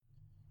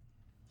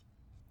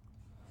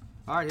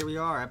All right, here we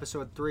are,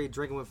 episode 3,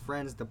 Drinking with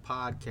Friends, the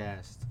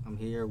podcast. I'm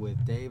here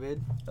with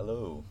David.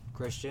 Hello.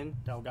 Christian.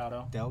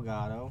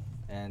 Delgado.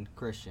 And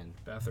Christian.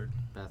 Bethard.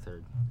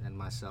 And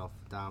myself,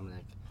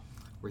 Dominic.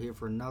 We're here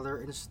for another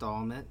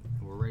installment.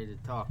 And we're ready to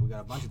talk. We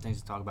got a bunch of things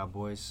to talk about,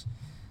 boys.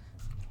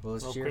 Well,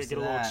 let's cheers to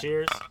that. Get a little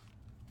cheers.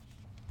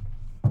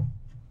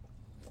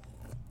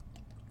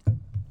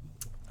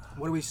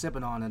 What are we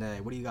sipping on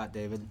today? What do you got,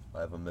 David? I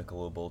have a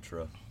Michelob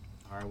Ultra.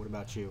 All right, what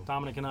about you?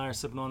 Dominic and I are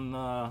sipping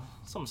on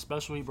something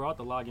special he brought,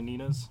 the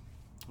Lagunitas.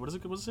 What is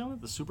it? What's it on?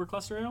 The Super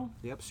Cluster Ale?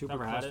 Yep, Super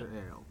Never had Cluster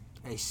Ale.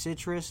 A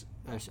citrus,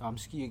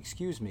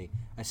 excuse me,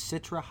 a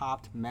Citra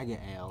hopped mega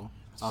ale.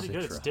 It's pretty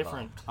good. It's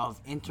different.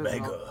 Of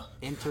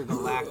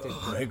intergalactic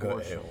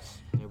proportions.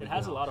 It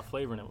has a lot of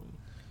flavor in it.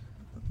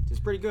 It's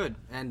pretty good.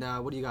 And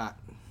what do you got?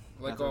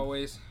 Like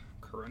always,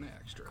 Corona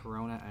Extra.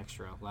 Corona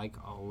Extra, like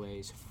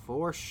always,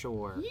 for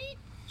sure. Yeet.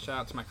 Shout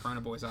out to my Corona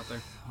boys out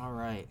there. All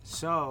right,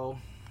 so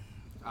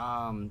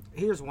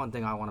here's one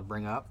thing I want to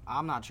bring up.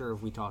 I'm not sure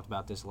if we talked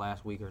about this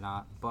last week or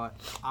not, but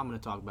I'm going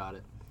to talk about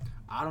it.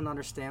 I don't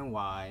understand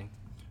why,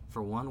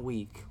 for 1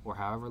 week or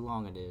however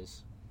long it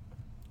is,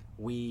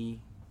 we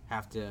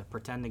have to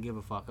pretend to give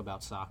a fuck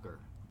about soccer.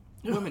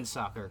 Women's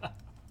soccer.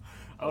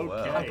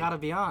 Okay. I gotta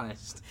be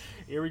honest.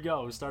 Here we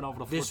go. We're starting off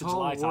with a 4th of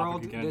July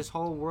topic again. This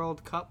whole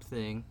World Cup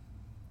thing.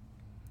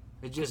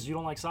 It just Because you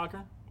don't like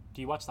soccer?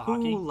 Do you watch the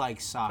hockey? Who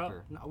likes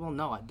soccer? No, well,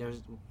 no.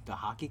 There's the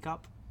Hockey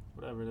Cup,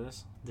 Whatever it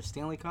is. the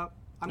Stanley Cup.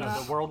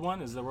 No, the World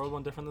one? Is the World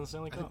one different than the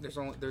Stanley I Cup?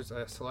 think there's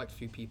a select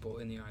few people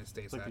in the United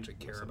States Like that actually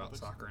the care about Olympics.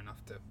 soccer enough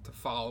to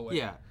follow it.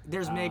 Yeah,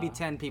 there's maybe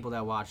 10 people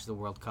that watched the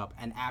World Cup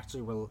and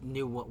actually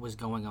knew what was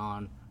going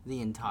on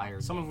the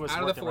entire Some game. of us Out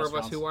of worked the at four of us,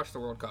 restaurants. who watched the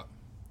World Cup?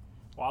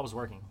 Well, I was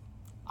working.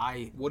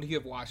 Would you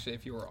have watched it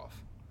if you were off?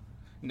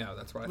 No,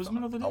 that's what It was I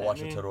middle thought. of the I day.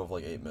 watched a total of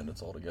like 8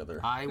 minutes altogether.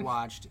 I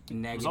watched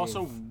negative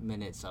also-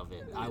 minutes of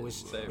it. I was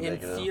Same.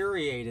 Negative.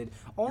 infuriated.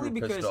 Only You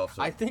were pissed because off,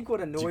 so I think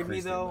what annoyed me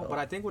decreased the though, amount. but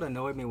I think what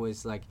annoyed me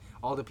was like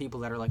all the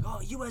people that are like,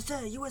 "Oh,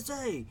 USA,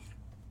 USA,"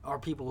 are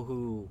people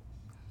who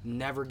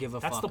never give a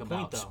That's fuck the point,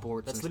 about though.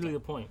 sports. That's and literally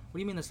stuff. the point. What do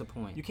you mean that's the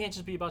point? You can't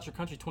just be about your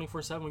country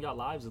 24/7. We got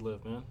lives to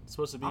live, man. It's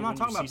supposed to be. I'm when not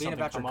talking you about see being something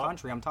about your come up,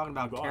 country. I'm talking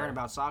about you caring are.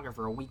 about soccer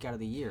for a week out of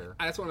the year.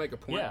 I just want to make a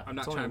point. Yeah, I'm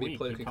not it's trying to only a be week.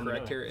 politically You come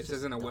correct together. here. It's This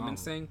isn't a just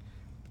women's dumb. thing.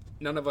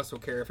 None of us will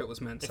care if it was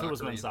men's If soccer. it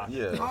was men's either.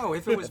 soccer. Yeah. Oh,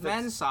 if it was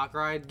men's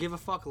soccer, I'd give a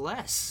fuck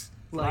less.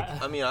 Like, I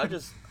I mean, I like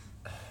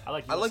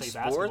USA sports,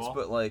 basketball.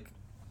 but like,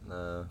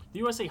 nah. The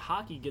USA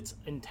hockey gets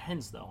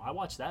intense, though. I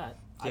watch that.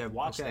 yeah, I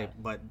watch okay,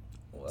 that. but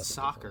Well, that's a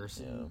soccer's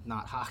different-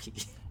 not hockey.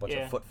 Bunch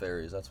Yeah. of foot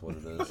fairies. That's what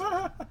it is.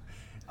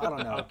 I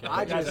don't know. Okay,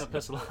 I you guys just, are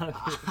pissed a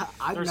lot.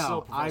 I They're know.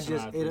 still I professional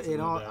just, athletes it in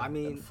all. the day. I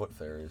mean, And foot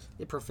fairies.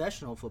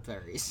 professional foot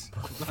fairies.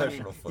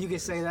 Professional foot You can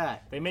fairies. say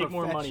that. They make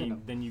more money Professional.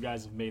 than you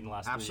guys have made in the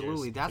last 3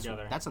 Absolutely. years That's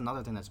together. that's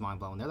another thing that's mind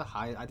blowing. They're the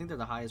high. I think they're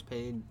the highest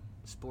paid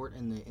sport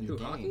in the Who,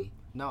 game. hockey?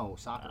 No,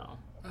 soccer. Wow.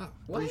 Oh,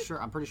 what?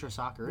 I'm pretty sure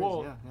soccer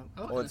Well, is. Yeah.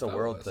 Oh, Well, it's a NFL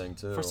world was. thing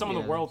too. For some of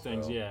Yeah, the world so-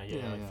 things, yeah,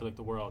 Yeah, like yeah. for like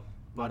the world,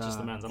 not just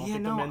the men's. I don't yeah,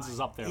 think no, the men's is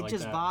up there It like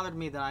just that. bothered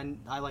me that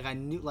I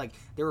knew like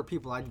there were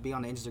people I'd be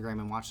on Instagram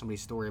and watch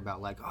somebody's story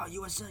about like, oh,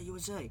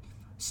 USA,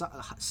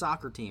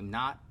 soccer team,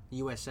 not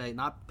USA,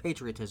 not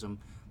patriotism,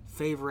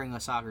 favoring a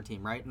soccer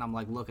team, right? And I'm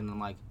like looking, and I'm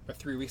like, But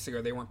 3 weeks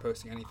ago, they weren't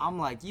posting anything.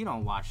 you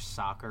don't watch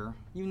soccer.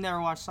 You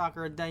never watched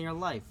soccer a day in your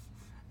life,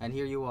 and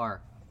here you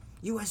are,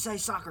 USA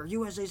soccer.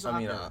 I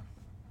mean,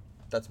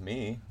 that's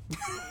me.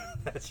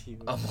 That's you.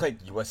 I'm like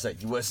USA.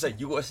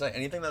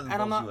 Anything that involves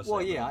And I'm not. USA.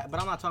 Well, yeah, but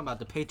I'm not talking about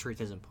the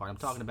patriotism part. I'm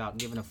talking about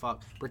giving a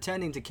fuck,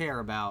 pretending to care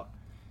about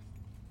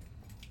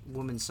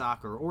women's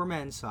soccer or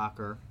men's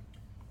soccer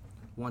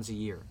once a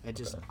year. It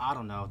just, I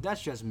don't know.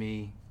 That's just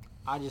me.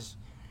 I just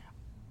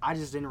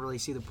didn't really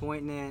see the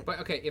point in it. But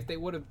okay, if they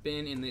would have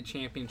been in the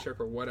championship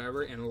or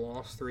whatever and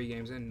lost 3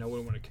 games in, no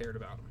one would have cared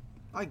about them.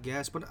 I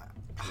guess, but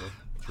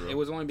True. It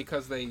was only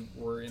because they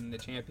were in the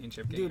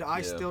championship game. dude, I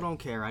Yeah. still don't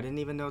care. I didn't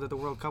even know that the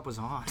World Cup was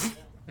on.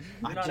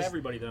 You're not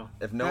everybody though.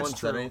 If no That's one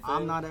said true. anything,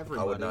 I'm not I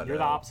everybody. would not You're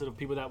know. the opposite of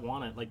people that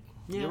want it. Like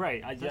Yeah, you're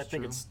right. I that's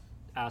think true. it's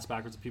ass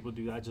backwards if people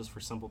do that just for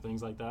simple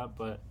things like that.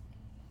 But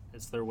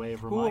it's their way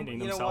of Who, reminding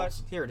you know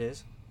themselves. what? Here it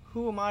is.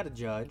 Who am I to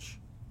judge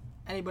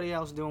anybody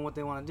else doing what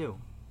they want to do?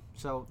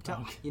 So,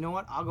 you know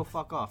what? I'll go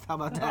fuck off. How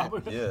about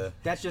that? Yeah.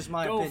 That's just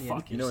my Go opinion.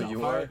 fuck You know what yourself.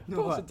 you are? alright? You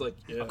know what? It's like,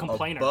 yeah. A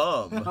complainer. A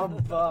bum.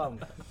 A bum.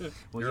 Well,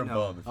 You're you a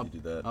know, bum if you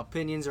do that.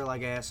 Opinions are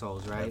like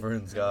assholes, right?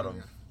 Everyone's got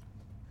them.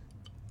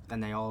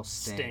 And they all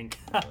stink.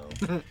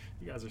 Stink.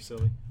 You guys are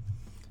silly.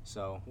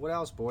 So, what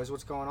else, boys?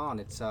 What's going on?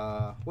 It's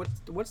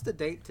what's the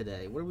date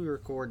today? What are we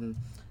recording?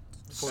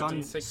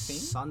 16?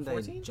 Sunday,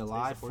 14th?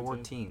 July Today's the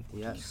 14th. 14th.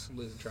 Yes,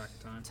 Losing track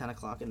of time. 10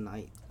 o'clock at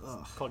night.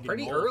 Ugh. Called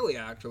Pretty getting old. early,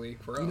 actually,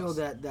 for us. You know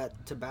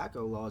that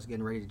tobacco law is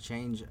getting ready to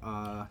change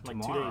tomorrow. 2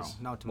 days.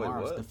 No,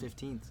 tomorrow. what? It's the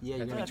 15th. Yeah,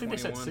 you're I Yeah, I gonna think they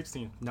said 21.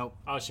 16. Nope.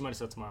 Oh, she might have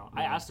said tomorrow.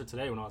 I asked her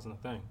today when I was in the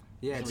thing.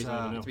 Yeah, For it's some reason I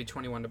didn't to know. be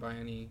 21 to buy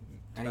any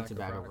any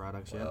tobacco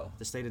products. Yeah, Wow.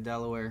 the state of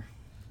Delaware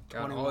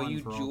God, 21 all you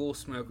for all. Juul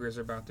smokers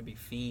are about to be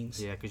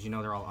fiends. Yeah, because you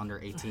know they're all under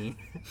 18.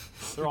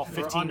 They're all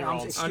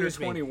 15-year-olds. Excuse Under me,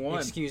 21.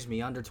 Excuse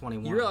me, under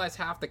 21. You realize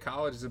half the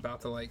college is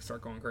about to like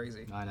start going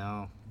crazy. I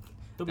know.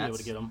 They'll be able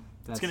to get them.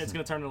 It's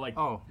gonna turn to like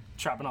Oh,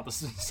 trapping out the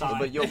side.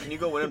 But yo, can you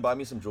go in and buy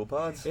me some Juul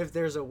pods? if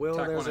there's a will,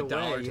 Tack there's on a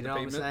 $1 way. to You the know what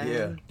I'm pavement. saying?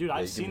 Yeah. Dude, Yeah,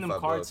 I've you seen give them me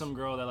card $5. some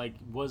girl that like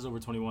was over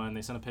 21.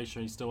 They sent a picture.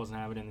 He still wasn't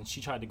having it, and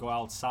she tried to go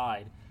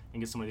outside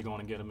and get somebody to go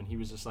in and get him, and he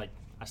was just like,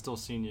 "I still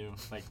seen you.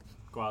 Like,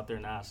 go out there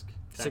and ask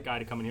that guy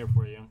to come in here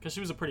for you." Because she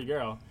was a pretty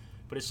girl,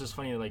 but it's just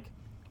funny like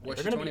Was they're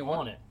she gonna 21? be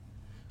on it.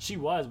 She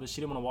was, but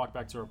she didn't want to walk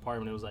back to her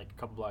apartment. It was like a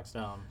couple blocks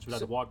down. She would have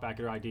So- to walk back at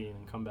her ID and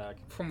then come back.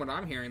 From what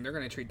I'm hearing, they're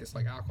gonna treat this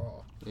like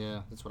alcohol.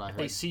 Yeah, that's what I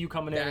They heard. see you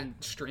coming That in.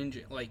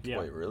 stringent, like Yeah,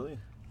 Wait, really?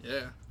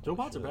 yeah. Joe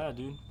pods are shit. bad,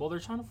 dude. Well, they're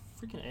trying to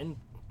freaking end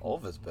All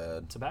of it's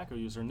bad. tobacco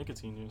use or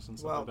nicotine use and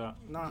stuff Well, like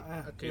that. not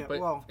Okay, yeah, but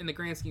well, in the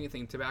grand scheme of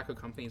things, tobacco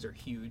companies are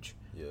huge,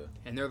 Yeah.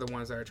 and they're the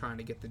ones that are trying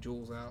to get the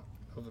jewels out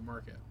of the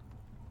market.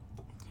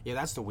 yeah,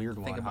 that's the weird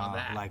one. Think about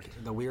that. Like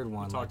the weird one.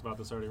 We like, talked about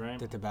this already, right?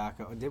 the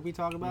tobacco. Did we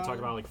talk We about? talked it?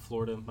 about like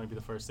Florida might be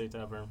the first state to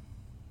ever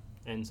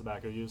end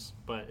tobacco use,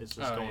 but it's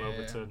just Oh, going yeah,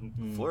 over yeah. to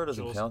Florida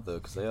doesn't Jules. count though,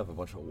 because they have a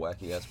bunch of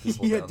wacky ass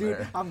people Yeah, down dude.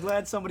 there. I'm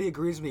glad somebody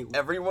agrees with me.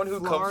 Everyone who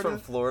comes Florida- from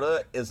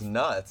Florida is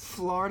nuts.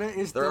 Florida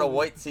is They're the in a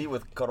white tee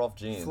with cut off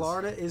jeans.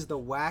 Florida is the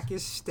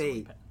wackest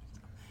state.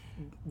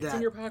 It's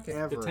in your pocket.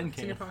 Ever. The tin It's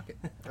in your can. pocket.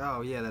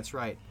 Oh yeah, that's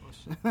right.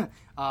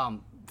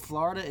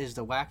 Florida is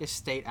the wackest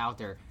state out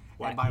there.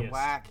 And by Wackiest.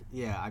 whack,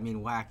 yeah, I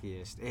mean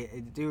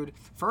wackiest. Dude,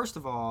 first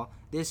of all,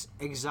 this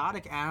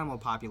exotic animal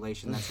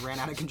population that's ran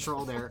out of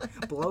control there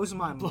blows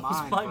my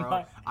mind, my bro.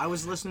 mind. I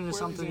was listening to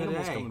Where are these something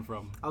animals today. coming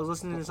from? I was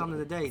listening to something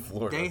today.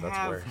 Florida, they that's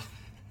have where.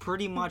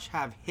 pretty much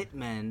have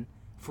hitmen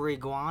for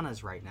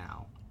iguanas right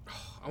now.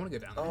 I want to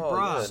go down there. Oh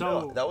Bruh, yeah, so-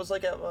 no, that was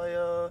like at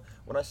my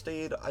when I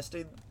stayed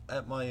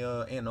at my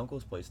aunt and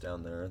uncle's place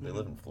down there. They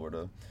live in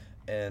Florida,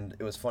 and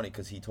it was funny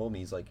because he told me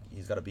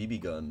he's got a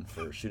BB gun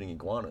for shooting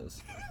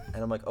iguanas,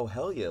 and I'm like, oh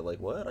hell yeah, like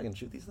what? I can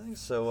shoot these things.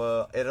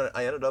 So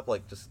I ended up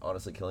like just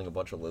honestly killing a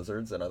bunch of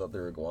lizards, and I thought they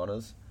were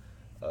iguanas.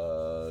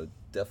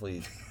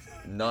 Definitely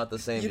not the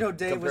same. You know,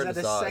 Dave was compared at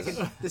to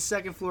size. the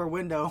second floor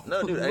window.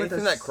 No, dude, with anything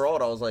a that s-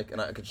 crawled, I was like,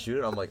 and I could shoot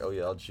it. I'm like, oh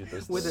yeah, I'll shoot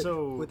this. With thing. a-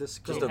 So with a they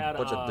scope. Just a had,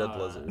 bunch of dead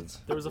lizards.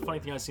 There was a funny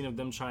thing I seen of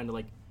them trying to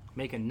like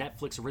make a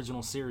Netflix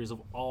original series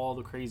of all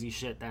the crazy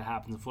shit that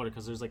happens in Florida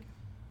because there's like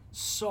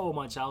so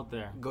much out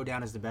there. Go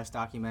down as the best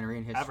documentary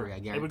in history. Ever. I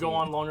guarantee. It would go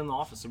on longer than The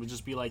Office. It would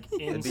just be like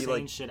insane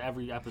like- shit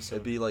every episode.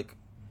 It'd be like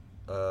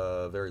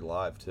very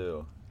live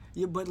too.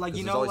 Yeah, but like 'Cause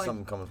you there's know, always like,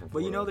 something coming from but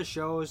you know Florida. the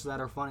shows that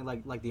are funny,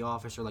 like The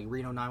Office or like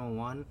Reno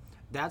 911.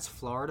 That's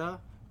Florida,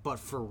 but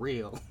for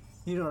real.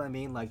 You know what I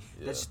mean? Like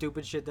Yeah. that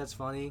stupid shit that's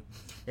funny.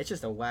 It's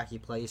just a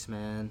wacky place,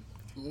 man.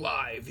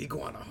 Live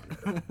iguana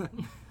hunter.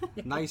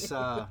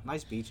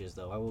 Nice beaches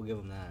though. I will give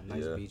them that.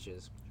 Nice Yeah.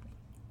 beaches.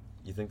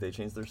 You think they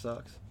changed their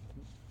socks?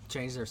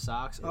 Change their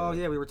socks. Yeah. Oh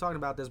yeah, we were talking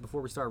about this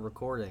before we started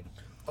recording.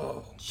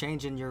 Oh,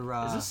 Changing your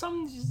Is this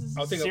something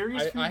I'll think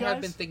serious for you I guys?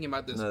 have been thinking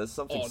about this. No, this is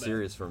something all day.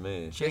 serious for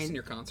me. Chasing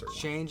your concert.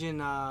 changing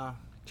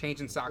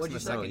Changing socks What'd in the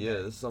you say? No, second yeah,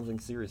 day. this is something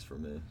serious for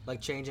me.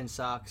 like changing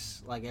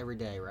socks like every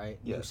day,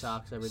 right? New Yes.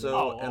 socks every day. So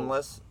Oh, oh.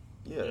 unless,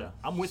 yeah, Yeah,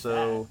 I'm with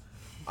so,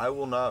 I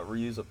will not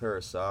reuse a pair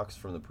of socks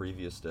from the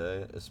previous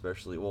day,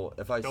 especially. Well,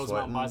 if I Goes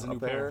sweat out and buys a in a new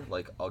pair, pair.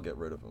 like I'll get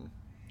rid of them.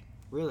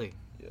 Really?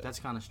 Yeah. That's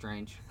kind of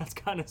strange. That's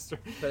kind of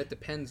strange. But it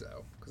depends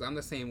though, because I'm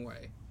the same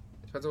way.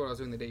 It depends on what I was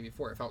doing the day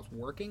before. If I was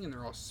working and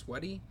they're all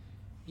sweaty,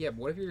 yeah. But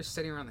what if you're just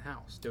sitting around the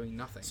house doing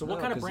nothing? So what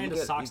kind of 'cause brand you of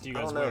get- socks do you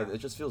guys I don't know. wear? It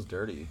just feels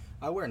dirty.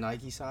 I wear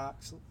Nike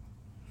socks.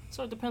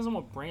 So it depends on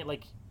what brand.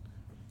 Like,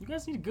 you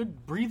guys need a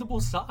good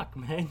breathable sock,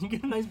 man. You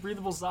get a nice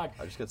breathable sock.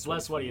 I just get It's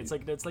less sweaty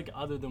sweaty. feet. It's like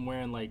other than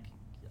wearing like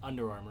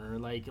Under Armour or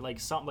like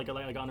something like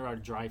Under Armour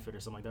dry fit or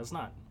something like that. It's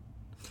not.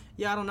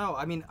 Yeah, I don't know.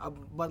 I mean,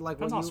 but like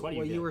Depends what how sweaty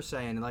you you get. were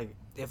saying, like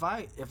if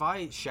I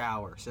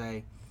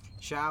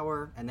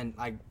shower and then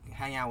I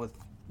hang out with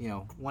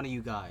one of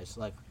you guys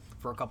like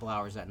for a couple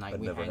hours at night. I'd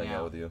we never hang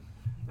out with you.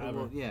 Ever.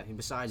 Well, yeah,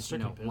 besides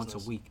Strictly once a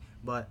business. week,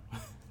 but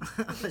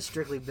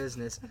strictly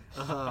business.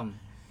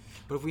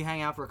 But if we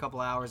hang out for a couple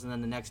hours and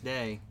then the next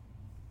day,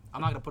 I'm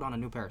not gonna put on a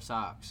new pair of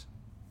socks.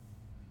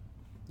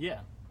 Yeah.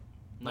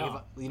 Like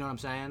No. if you know what I'm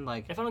saying?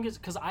 Like If I don't get,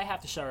 because I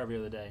have to shower every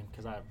other day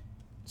because I have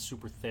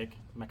super thick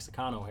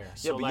Mexicano hair. Yeah,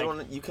 So but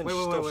like, you can Wait,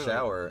 wait, still wait,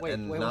 shower wait,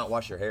 and wait, not wait.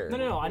 wash your hair.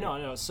 no, I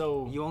know.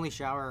 So you only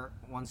shower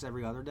once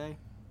every other day.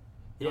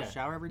 You yeah, don't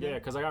shower every day. Yeah,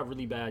 because I got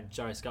really bad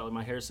dry scalp. Like,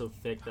 my hair's so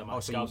thick that my Oh,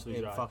 so scalp's really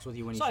it dry. fucks with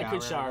you when you So shower. I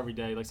could shower every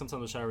day. Like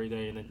sometimes I shower every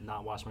day and then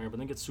not wash my hair, but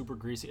then get super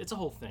greasy. It's a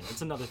whole thing.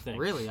 It's another thing.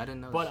 Really, I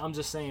didn't know. But I'm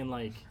just saying,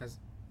 like, Has-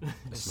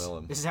 Smell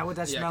 'em. Is that what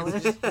that Yeah, smell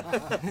 'cause is?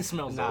 it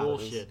smells Nah.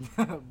 bullshit.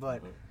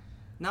 But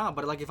no,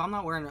 but like if I'm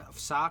not wearing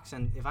socks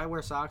and if I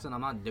wear socks and I'm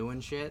not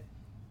doing shit,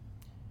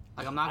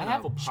 like I'm not I gonna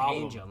have a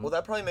problem. change them. Well,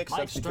 that probably makes My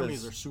sense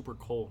extremities because are super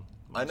cold.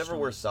 I never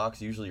wear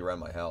socks usually around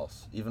my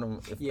house. Even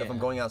if Yeah. I'm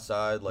going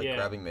outside, like Yeah.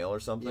 grabbing mail or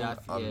something, Yeah,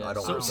 I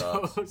don't So, wear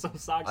socks. so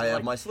socks. I are have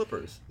like, my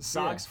slippers.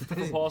 socks for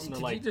Paulson are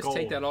Did like you just gold.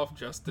 take that off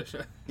just to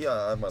show? Yeah,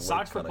 I have my Socks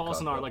legs for kinda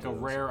Paulson cocked are up like a too, so-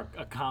 rare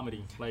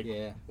comedy. Like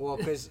Yeah. Well,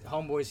 because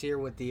homeboy's here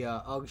with the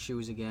UGG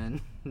shoes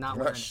again, not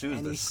They're wearing not shoes,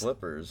 any they're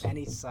slippers.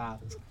 any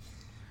socks.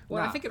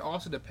 Well, I Nah. think it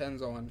also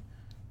depends on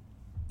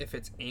if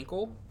it's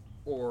ankle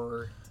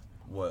or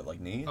What, like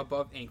knee?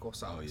 above ankle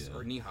socks yeah.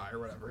 or knee high or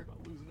whatever.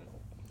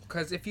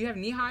 Because if you have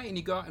knee high and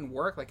you go out and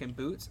work like in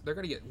boots, they're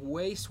gonna get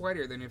way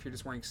sweatier than if you're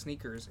just wearing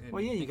sneakers. And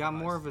Well, yeah, you got ankle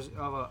more highs.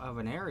 of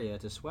an area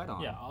to sweat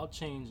on. yeah, I'll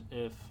change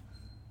if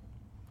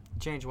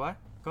Change what?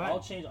 Go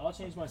ahead. I'll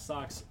change my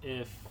socks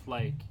if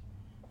like.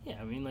 Yeah,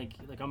 I mean, like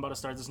I'm about to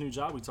start this new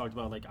job. We talked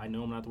about, like, I know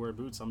I'm gonna have to wear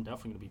boots. I'm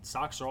definitely gonna be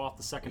socks are off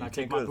the second You I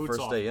take can't my go boots first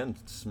off. day in,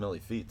 smelly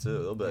feet too.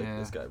 They'll be like, Yeah.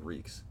 this guy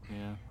reeks.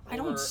 Yeah. I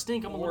don't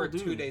stink. I'm a or little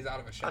dude. 2 days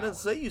out of a shower. I didn't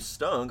say you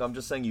stunk. I'm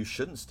just saying you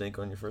shouldn't stink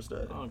on your first day.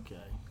 Okay.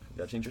 You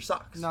gotta change your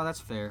socks. No, that's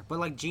fair. But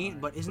like jean,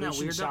 but isn't Maybe that I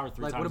weird? should shower Though?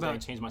 3 Like, times what a day about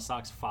and change my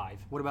socks 5.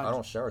 what I about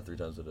don't shower 3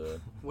 times a day.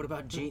 what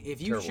about jean? If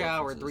you Terrible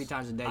shower references. 3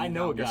 times a day, I you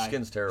know got, a Your guy.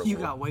 skin's terrible. You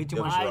got way too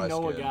You have much- dry I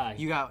know a skin. guy.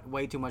 You got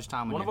way too much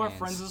time on One of your our hands.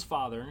 friends'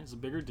 father is a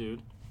bigger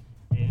dude,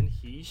 and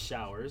he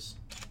showers.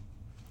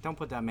 Don't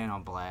put that man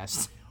on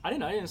blast. I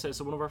didn't say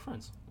so. One of our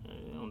friends. I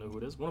don't know who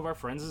it is. One of our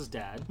friends is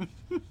dad.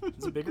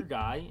 He's a bigger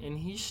guy, and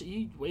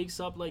he wakes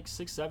up like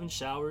 6, 7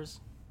 showers.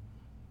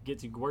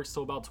 Works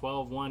till about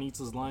 12, 1, eats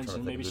his lunch, I'm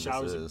and trying to maybe think who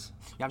showers. this is.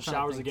 Yeah, I'm trying to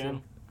Showers think,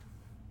 again.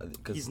 too.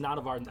 'Cause He's not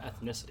of our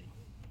ethnicity.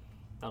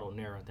 That'll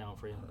narrow it down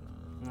for you.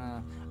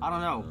 I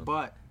don't know,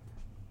 but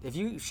if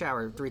you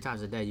shower 3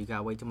 times a day, you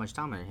got way too much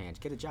time on your hands.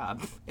 Get a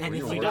job. And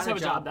you if He you does got have a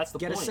job, that's the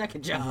get point. a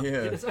second job.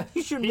 Yeah.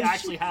 You shouldn't He be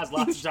actually has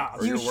lots of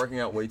jobs. Or you're sh- working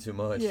out way too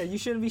much. Yeah, you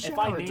shouldn't be If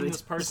I showering name 3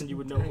 this person, you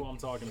would know who I'm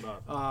talking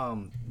about.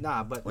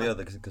 Nah, but Well, yeah,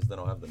 because they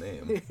don't have the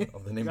name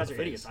of the name You of guys the are face.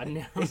 idiots. I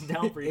narrowed it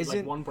down for you like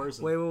Isn't- one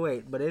person.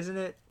 wait. But isn't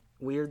it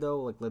weird though?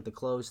 Like the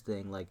clothes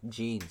thing, like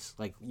jeans.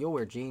 Like you'll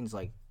wear jeans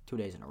like 2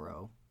 days in a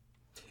row.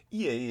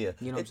 Yeah. You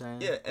know what I'm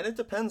saying? Yeah, and it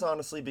depends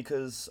honestly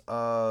because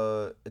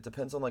it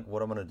depends on like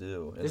what I'm gonna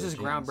do. in This the is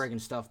jeans. groundbreaking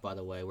stuff, by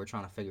the way. We're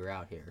trying to figure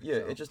out here. Yeah,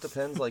 so. it just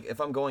depends. Like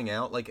if I'm going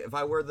out, like if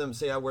I wear them,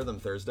 say I wear them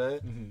Thursday,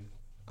 Mm-hmm.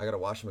 I gotta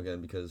wash them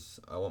again because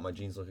I want my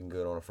jeans looking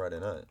good on a Friday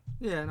night.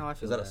 Yeah, no, I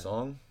feel Is that a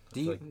song?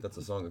 Do I feel you- like that's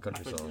a song, a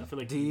country I song. feel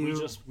like Do we you-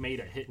 just made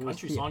a hit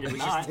country Yeah, song. If we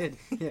not, just did.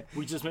 Yeah.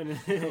 we just made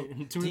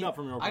Do tune it you- up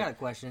from your. I got a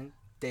question,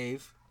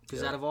 Dave.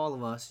 Because Yeah. out of all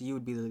of us, you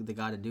would be the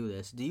guy to do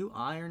this. Do you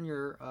iron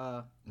your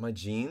My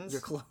jeans?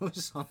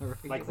 clothes on the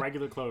regular? like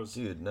regular clothes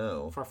Dude,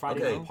 no. for a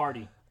Friday Okay. night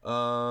party.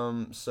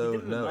 So He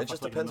did it no, enough it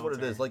just like depends what it is.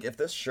 military. Like if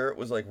this shirt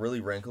was like really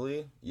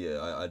wrinkly, yeah,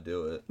 I'd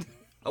do it.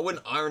 I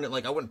wouldn't iron it,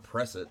 like I wouldn't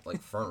press it like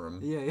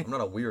firm. Yeah. I'm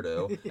not a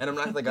weirdo, and I'm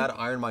not the guy to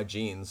iron my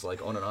jeans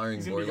like on an ironing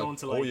He's gonna board. be Like, going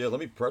to, oh like- yeah, let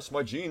me press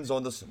my jeans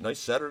on this nice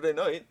Saturday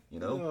night. You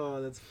know?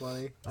 Oh, that's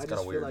funny. I kinda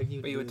just weird. feel like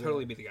you. But you would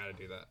totally be the guy to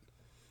do that.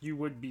 You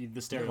would be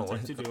the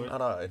stereotype to do it.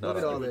 Not I. Look Not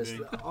at I. all would this.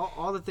 be.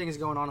 All the things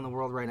going on in the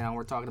world right now.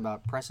 We're talking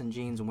about pressing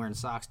jeans and wearing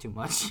socks too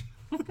much.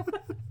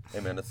 Hey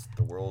man, it's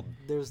the world.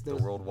 There's The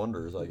world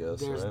wonders, I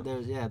guess.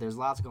 Right? there's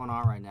lots going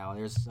on right now.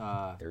 There's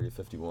Area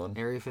 51.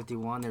 Area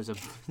 51. There's a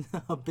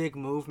a big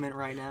movement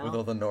right now. With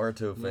all the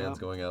Naruto fans Yep.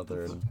 going out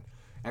there. And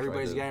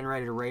Everybody's trying to- getting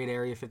ready to raid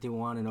Area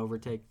 51 and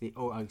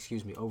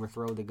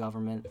overthrow the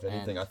government. If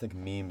anything, and, I think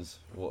memes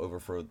will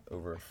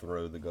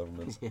overthrow the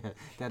government. yeah,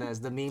 that has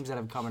the memes that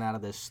have coming out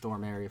of this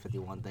Storm Area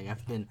 51 thing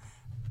have been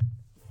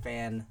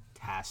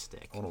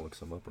fantastic. I want to look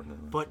some up right now.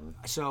 But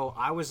so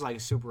I was like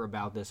super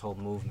about this whole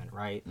movement,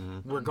 right?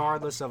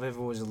 Regardless of if it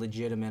was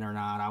legitimate or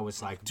not, I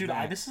was like, Dude,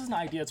 back- this is an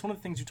idea. It's one of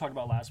the things you talked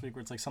about last week,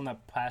 where it's like something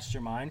that passed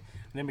your mind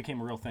and then became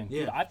a real thing.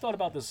 Yeah. Dude, I've thought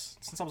about this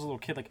since I was a little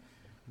kid. Like,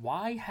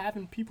 why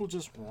haven't people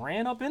just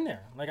ran up in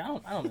there? Like, I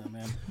don't know,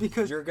 man.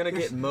 because You're gonna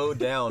get mowed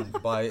down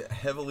by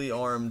heavily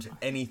armed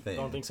anything.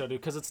 I don't think so, dude.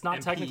 Because it's not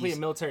MPs. technically a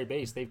military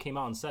base. They came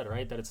out and said,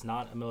 right, that it's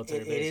not a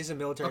military it base. is a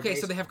military Okay,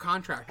 base. so they have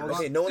contractors.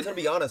 Okay, no one's gonna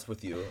be honest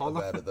with you Hold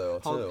on. about it though,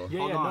 Hold- too. Yeah,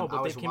 Hold yeah, on, no, I but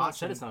they was came out and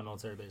said watching- it's not a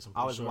military base. I'm I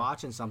pretty was sure.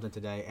 watching something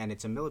today, and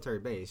it's a military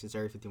base. It's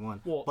Area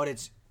 51, Well, but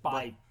it's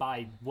by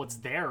what's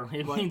there,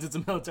 it means it's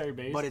a military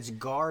base. but it's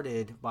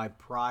guarded by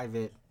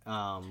private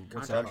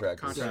what's that called?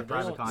 Contractors. Yeah, Yeah,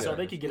 private so contractors.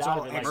 they could get It's out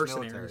all of it like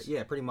ex-military. mercenaries.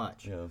 Yeah, pretty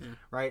much. Yeah.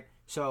 Right.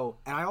 So,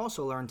 and I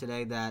also learned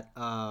today that,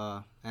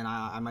 and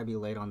I might be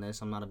late on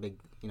this. I'm not a big,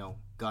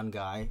 gun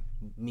guy.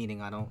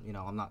 Meaning, I don't,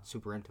 I'm not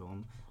super into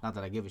them. Not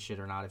that I give a shit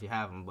or not if you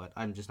have them, but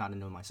I'm just not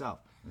into them myself.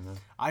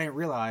 I didn't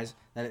realize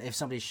that if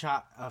somebody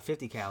shot a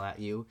 50 cal at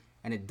you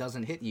and it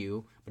doesn't hit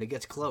you, but it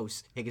gets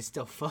close, it can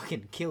still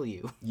fucking kill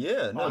you.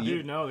 Yeah, no, oh, you,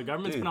 dude, no. The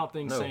government's dude, put out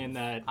things no. saying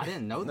that. I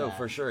didn't know that. no,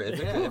 for sure.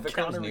 If it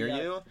comes near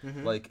you,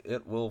 like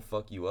it will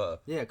fuck you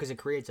up. Yeah, because it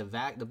creates a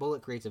the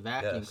bullet creates a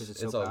vacuum Yes, because it's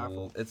so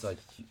powerful. it's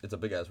a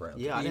big ass round.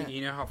 Yeah, I You, didn't.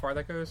 you know how far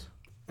that goes?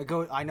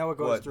 I know it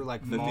goes What, through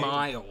like 50?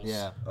 Miles.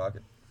 Yeah. Oh, I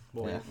could,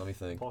 Well, wait, let me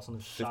think. Paulson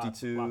has shot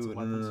 52. lots of No,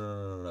 weapons.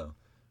 no.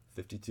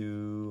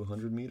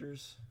 5,200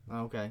 meters.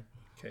 Okay.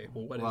 Okay,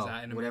 well, what is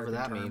that in whatever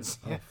American that terms?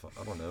 means.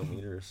 I don't know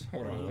meters.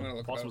 Hold on, I'm gonna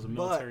look Boston it was up. a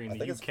military in I the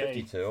think it's UK.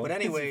 52. But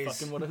anyways,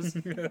 Fucking what is?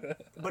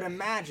 but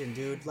imagine,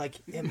 dude. Like,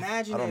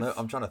 imagine I don't if. know.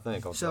 I'm trying to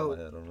think. Off the So top of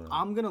my head. I don't know.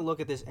 I'm gonna look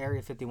at this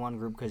Area 51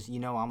 group because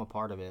I'm a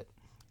part of it.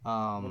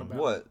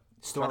 What?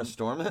 Storm- Trying to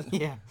storm it?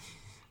 Yeah.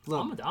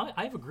 Look,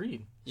 I've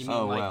agreed. You mean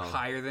Oh, like wow.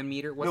 higher than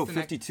meter? What's No, the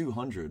next?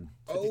 5,200.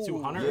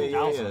 5,200? Yeah, yeah,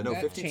 yeah. 1,000. No,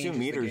 That 52 changes the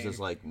meters game. is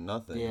like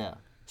nothing. yeah.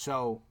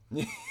 So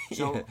Yeah.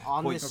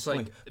 on Point- this It's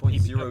like point a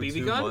zero BB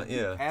two gun? one-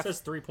 Yeah. It says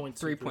 3.2.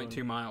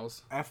 3.2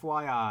 miles.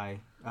 FYI,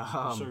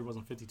 I'm sure it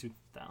wasn't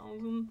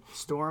 52,000.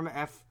 Storm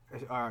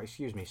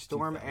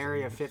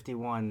Area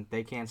 51.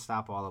 They can't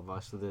stop all of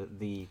us.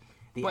 The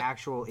But-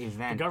 actual The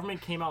event.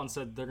 government came out and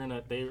said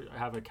they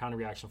have a counter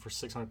reaction for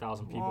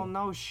 600,000 people. Well,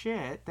 no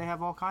shit. They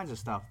have all kinds of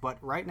stuff. But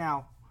right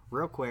now,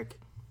 real quick,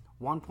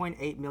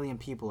 1.8 million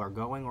people are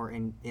going or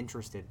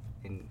interested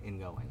in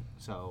going.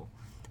 So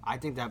I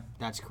think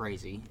that's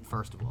crazy,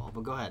 first of all.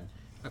 But go ahead.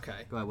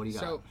 Okay. Go ahead, what do you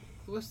got? So,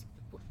 what's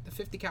the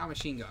 50 cal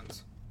machine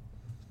guns?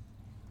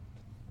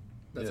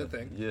 That's yeah. a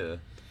thing. Yeah.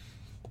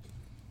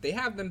 They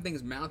have them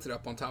things mounted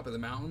up on top of the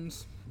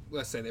mountains.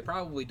 Let's say they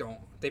probably don't.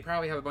 They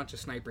probably have a bunch of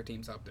sniper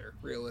teams up there,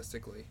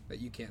 realistically, that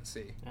you can't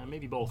see. Yeah,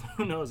 maybe both.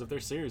 Who knows if they're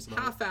serious about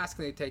How it? fast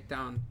can they take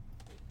down?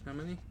 How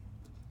many?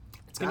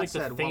 It's gonna be like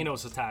That the said,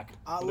 Thanos attack.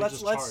 where they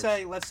let's just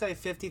charge. say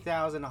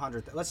 50,000,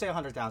 100. Let's say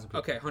 100,000 people.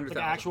 Okay, like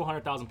 100,000. an actual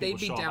 100,000 people. They'd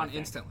be show up, I down think.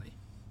 instantly.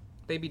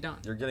 They'd be done.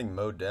 You're getting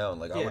mowed down.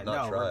 Like I Yeah, would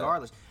not no, try.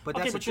 regardless. But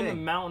Okay, that's but the you're in thing.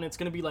 the mountain. It's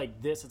gonna be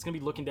like this. It's gonna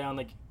be looking down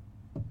like.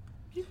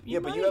 Yeah,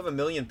 but you have 1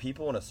 million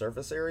people in a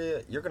surface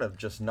area. You're gonna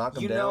just knock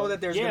them You down. know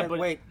that there's Yeah, gonna but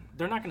wait.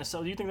 they're not gonna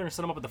sell. Do you think they're gonna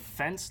set them up with a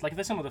fence? Like if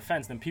they set them up with a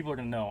fence, then people are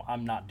gonna know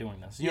I'm not doing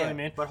this. You know Yeah, what I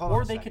mean? but hold on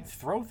or a they second. could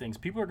throw things.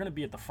 People are gonna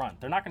be at the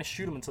front. They're not gonna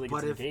shoot them until they get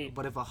But to the if gate.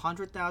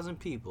 100,000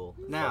 people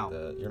Fuck now,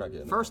 that. You're not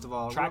getting first of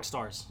all, Track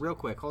stars. real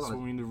quick, hold That's what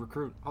on, we need to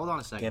recruit. hold on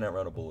a second. can't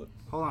outrun a bullet.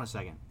 Hold on a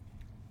second.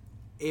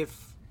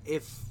 If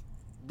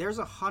there's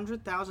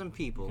 100,000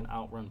 people, Can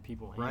outrun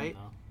people. Right?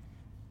 Now.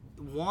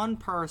 one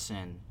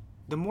person,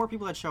 the more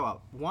people that show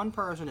up, one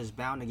person is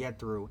bound to get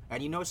through,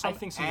 and you know some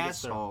think somebody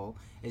gets through. asshole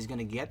is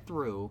gonna get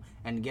through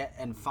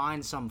and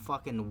find some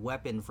fucking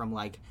weapon from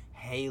like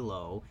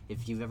Halo,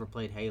 if you've ever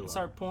played Halo,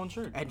 Start pulling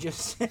shit. and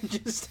just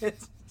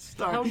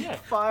start Hell yeah.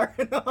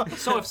 firing off.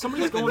 So if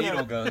somebody's The going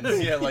needle there,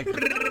 guns. Yeah, like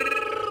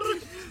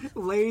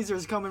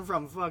lasers coming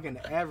from fucking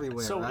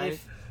everywhere, so right?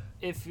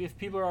 if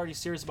people are already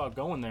serious about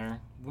going there,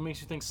 what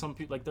makes you think some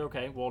people like they're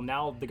okay? Well,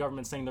 now the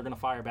government's saying they're gonna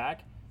fire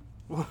back.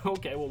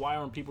 Okay, well, why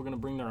aren't people gonna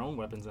bring their own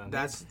weapons then?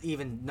 That's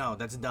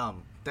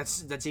dumb.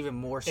 That's even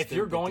more. If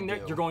you're stupid going to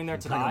there, do. you're going there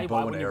to Bring a die. bow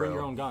Why and wouldn't you bring your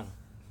arrow. own gun?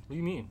 What do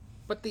you mean?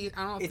 But I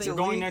don't It's think.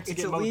 going illegal. there to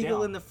It's get mowed illegal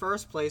down. in the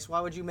first place.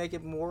 Why would you make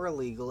it more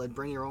illegal and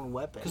bring your own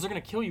weapon? Because they're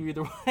gonna kill you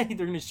either way.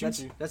 They're gonna shoot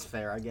you. That's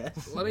fair, I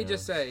guess. Let me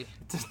just say,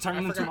 It's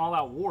turning into an forgot-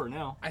 all-out war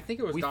now. I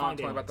think it was We Don find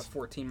talking about the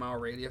aliens. 14-mile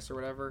radius or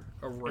whatever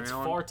around. It's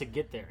far to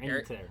get there. Area-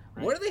 Into there.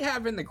 Right? What do they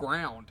have in the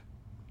ground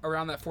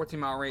around that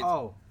 14-mile radius?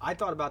 Oh, I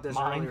thought about this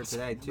earlier Mines.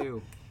 today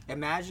too.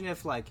 Imagine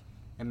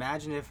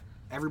if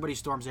everybody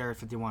storms Area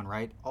 51,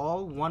 right?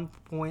 All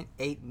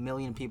 1.8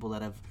 million people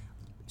that have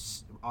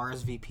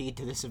RSVP'd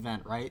to this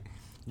event, right?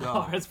 Go.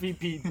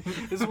 RSVP.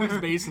 This is what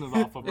he's basing it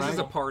off of. This Right? is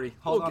a party.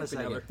 Hold We'll on get a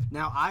second. together.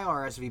 Now I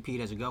RSVP'd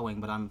as a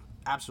going, but I'm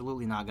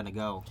absolutely not gonna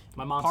go.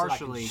 My mom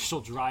partially, said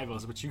she'll drive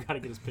us, but you gotta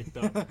get us picked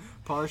up.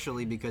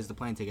 partially because the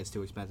plane ticket's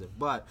too expensive.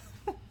 But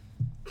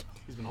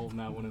He's been holding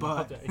that one in all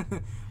but day.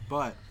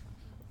 but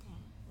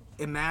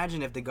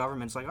imagine if the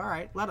government's like, all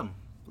right, let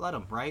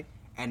them, right?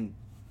 And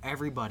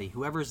everybody,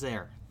 whoever's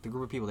there, the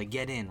group of people, they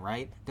get in,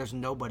 right? There's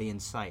nobody in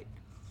sight,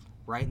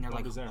 right? And they're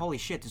Nobody's like, there. holy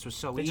shit, this was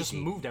so They easy. just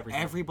moved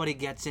everything. Everybody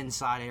gets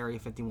inside Area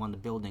 51, the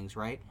buildings,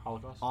 right?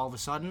 Holocaust. All of a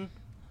sudden,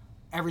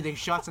 everything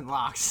shuts and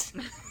locks.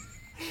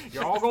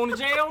 You're all going to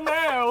jail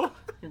now.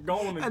 You're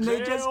going to and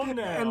jail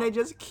now. they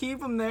just keep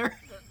them there.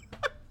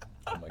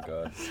 oh my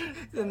god.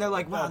 And they're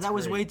like, wow, That's that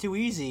was great. way too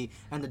easy.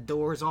 And the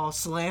doors all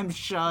slammed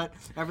shut.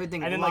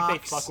 Everything And then locks.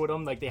 like they fuck with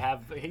them, like they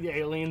have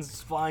aliens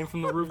flying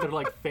from the roof that are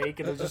like fake,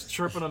 and they're just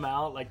tripping them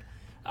out. Like,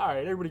 all right,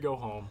 everybody go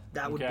home.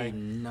 That would okay? be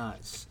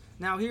nuts.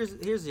 Now here's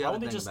the Why other don't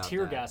they thing just about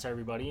tear that. gas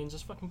everybody and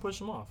just fucking push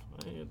them off?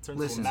 It turns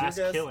Listen, into a mass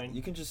Tear gas, killing.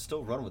 you can just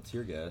still run with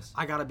tear gas.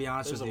 I gotta be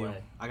honest There's with a you. way.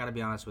 I gotta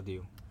be honest with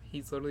you.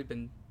 He's literally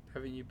been.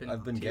 Haven't you been?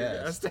 I've been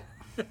tear gassed.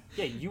 gassed?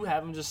 Yeah, you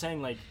have them just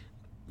saying like,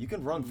 You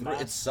can run through.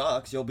 Mass- It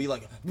sucks. You'll be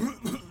like,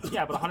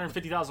 yeah, but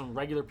 150,000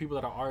 regular people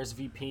that are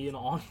RSVPing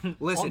on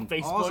Listen, on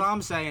Facebook. all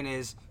I'm saying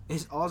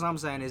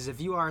is if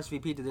you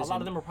RSVP to this, a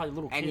lot of them are probably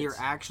little kids. and you're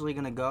actually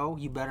gonna go,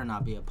 you better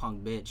not be a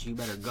punk bitch. You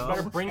better go.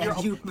 better bring your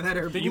and you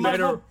better. Then you you might as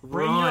better well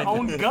bring run. your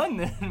own gun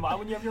then. Why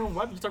wouldn't you have your own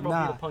weapon? You talk about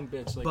Nah. being a punk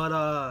bitch. Like,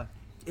 But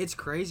it's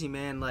crazy,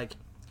 man. Like,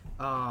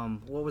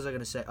 what was I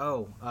gonna say?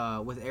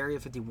 Oh, with Area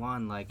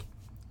 51, like,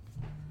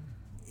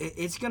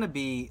 It's gonna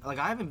be like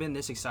I haven't been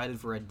this excited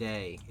for a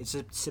day. It's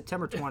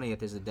September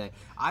 20th is the day.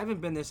 I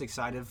haven't been this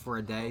excited for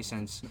a day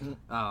since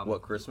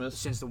What, Christmas?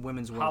 since the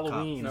Women's World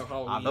Halloween. No,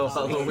 Halloween. Oh,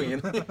 Halloween.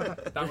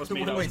 That was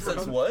me. That Wait, was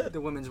since Cup. what?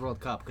 The Women's World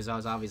Cup because I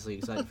was obviously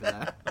excited for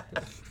that.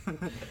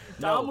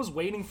 Dom was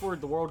waiting for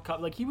the World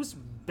Cup. Like, he was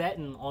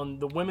betting on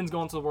the women's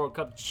going to the World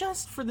Cup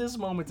just for this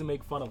moment to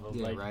make fun of him.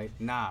 Yeah, like, right.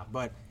 Nah,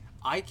 but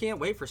I can't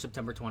wait for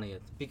September 20th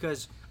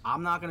because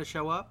I'm not gonna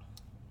show up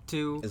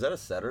to Is that a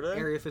Saturday?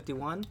 Area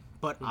 51,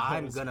 but No,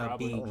 I'm it's gonna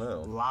probably- be I don't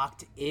know.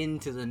 locked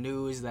into the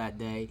news that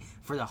day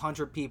for the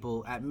 100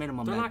 people at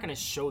minimum. They're that, not going to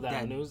show that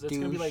that in the news. It's do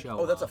going to be like, show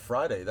Oh, that's a up.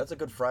 Friday. That's a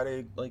good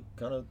Friday, like,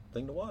 kind of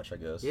thing to watch, I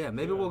guess. Yeah,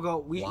 maybe Yeah. we'll go.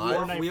 We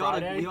Live? ought, we ought to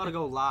Friday? we ought to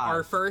go live.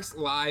 Our first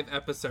live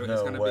episode is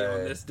No going to be on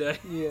way. this day.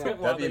 Yeah.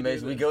 While That'd be they do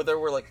amazing. We this. go there,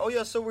 we're like, oh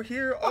yeah, so we're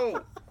here.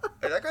 Oh,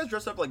 hey, that guy's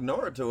dressed up like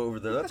Naruto over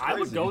there. That's crazy. I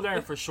would go there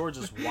and for sure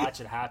just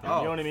watch it happen. You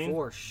Oh, know what I mean?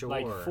 for sure.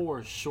 Like,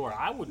 for sure.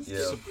 I would Yeah.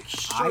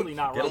 surely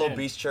not Get a run little in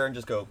beach chair and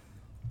just go.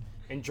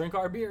 and drink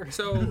our beer.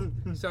 So,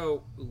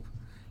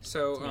 It's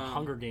a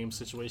Hunger Games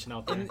situation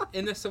out there.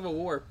 in the Civil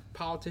War,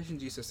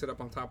 politicians used to sit up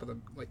on top of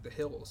the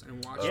hills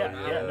and watch. Oh, the yeah,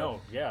 battle. yeah,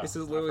 no, yeah. This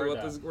is I've literally heard what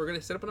that. this. We're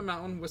gonna sit up on a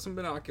mountain with some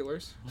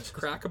binoculars,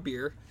 crack a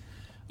beer,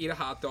 eat a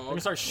hot They're dog.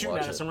 gonna start shooting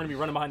Watch at us, it. and we're gonna be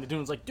running behind the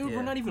dunes. Like, dude, Yeah.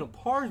 we're not even a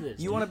part of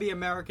this. You want to be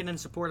American and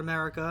support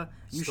America?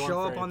 You Storm show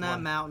up Fairy on that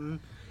One. mountain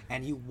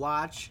and you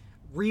watch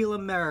real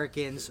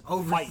Americans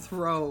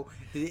overthrow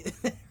the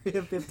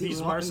Area 51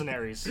 these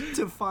mercenaries.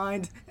 to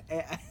find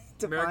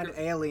America-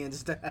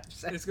 aliens to have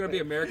sex. It's gonna be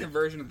American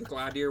version of the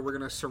Gladiator. We're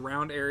gonna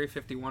surround Area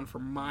 51 for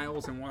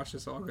miles and watch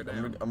this all go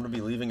down. I'm gonna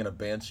be leaving in a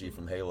Banshee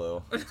from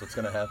Halo. That's what's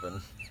gonna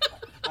happen.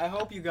 I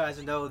hope you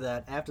guys know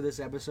that after this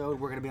episode,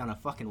 we're gonna be on a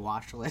fucking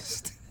watch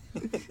list.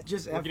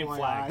 Just We're getting FYI,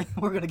 flagged.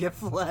 we're gonna get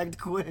flagged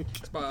quick.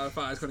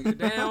 Spotify's gonna go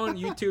down.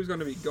 YouTube's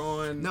gonna be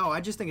gone. No, I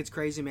just think it's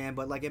crazy, man.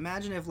 But like,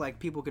 imagine if like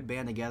people could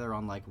band together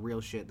on like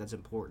real shit that's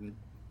important.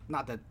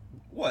 Not that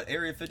What?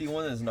 Area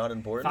 51 is not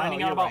important. Finding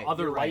No, out you're about right,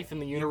 other you're right. life in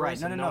the You're universe right.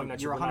 No, and no, knowing no.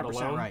 that You're you're not 100%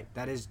 alone right.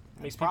 That is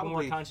makes people more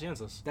probably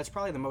conscientious. that's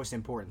probably the most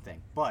important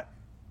thing. But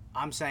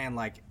I'm saying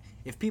like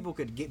if people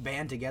could get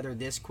band together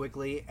this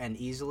quickly and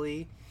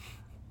easily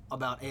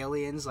about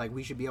aliens, like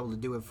we should be able to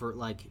do it for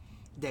like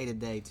day to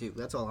day too.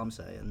 That's all I'm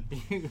saying.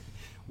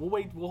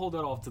 We'll hold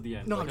that off to the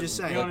end. No, I'm Like, just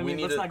you saying. know what I We mean?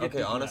 need Let's it. not get Okay,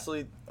 deep in that.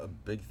 honestly, a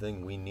big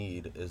thing we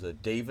need is a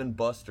Dave and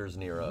Buster's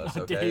near us.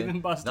 A Okay, Dave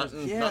and Buster's.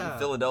 Not in Yeah.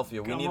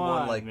 Philadelphia. We Come need on,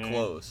 one like man.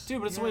 close. Dude,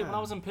 but it's the way when Yeah.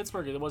 I was in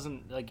Pittsburgh, it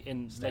wasn't like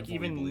in like fully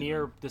even believe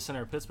near it. the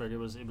center of Pittsburgh. It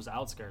was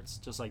outskirts,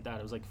 just like that.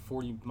 It was like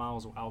 40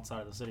 miles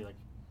outside of the city. Like,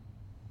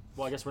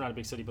 well, I guess we're not a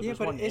big city, but Yeah, there's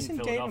but one in isn't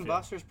Dave Philadelphia. and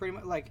Buster's pretty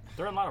much like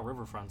There are a lot of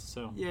riverfronts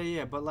too.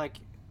 yeah, but like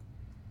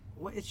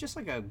what? It's just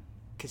like a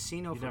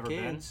casino You've for never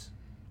been? kids.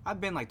 I've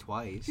been like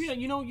twice. Yeah,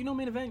 you know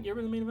Main Event. You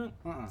ever been to Main Event?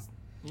 Uh-uh.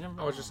 You never.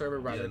 I was just over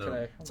by Yeah, there no.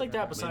 today. It's like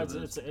that. Besides,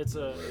 Event. it's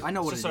a. I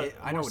know what it's it just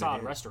is. a I know more what solid it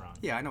is. restaurant.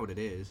 Yeah, I know what it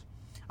is.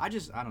 I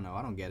don't know.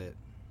 I don't get it.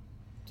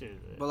 Dude,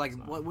 But like, it's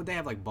not- what would they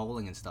have like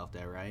bowling and stuff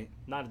there, right?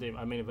 Not a day.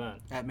 I Main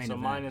Event. At Main so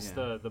Event, minus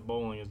yeah. the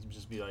bowling is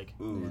just be like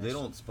Ooh, Yeah. they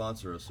don't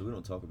sponsor us, so we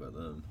don't talk about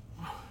them.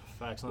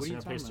 facts. What Unless are you're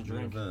you gonna pay to talking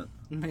Main drink. event.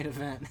 Main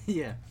event.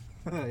 Yeah.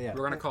 Yeah.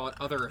 We're gonna call it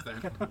other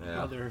event.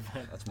 Yeah. Other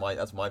event. That's my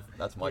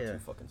Yeah. 2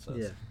 fucking cents.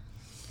 Yeah.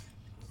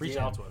 Reach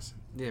Yeah. out to us.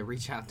 Yeah.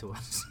 Reach out to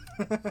us.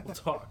 We'll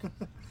talk.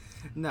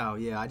 No.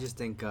 Yeah. I just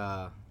think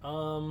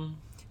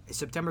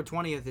September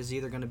 20th is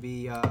either going to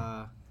be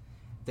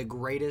the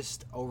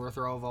greatest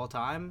overthrow of all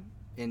time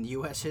in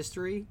U.S.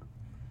 history,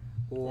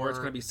 Or it's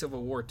gonna be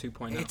Civil War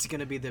 2.0. it's going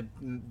to be the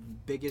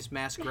biggest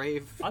mass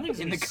grave I think it's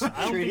in the gonna,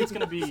 country. I don't think it's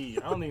gonna be.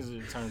 I don't think it's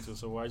gonna turn into a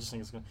civil war. I just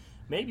think it's gonna.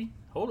 Maybe.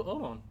 Hold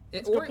on.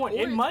 It's a or- good point. or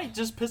It it- might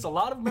just piss a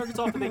lot of Americans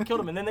off that they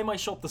killed him, and then they might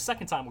show up the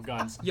second time with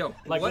guns. Yo,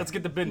 Like, what- let's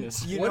get the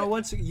business. You know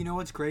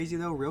what's crazy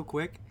though, real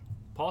quick.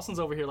 Paulson's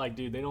over here like,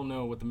 dude, they don't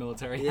know what the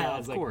military Yeah, has.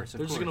 of Like, course, of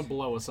they're just gonna course.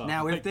 blow us up.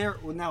 Now, like, if there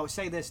now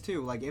say this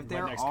too, like if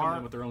there rednecks coming are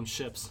in with their own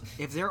ships,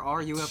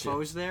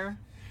 UFOs there,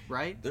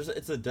 right?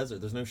 It's a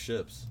desert. There's no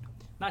ships.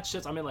 not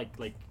ships. I mean like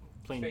plane.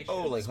 Spaceships.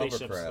 Oh, like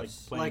spaceships,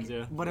 hovercrafts. like planes. Like,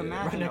 yeah. but Yeah.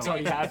 imagine Rednecks though,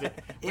 already have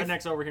it. If-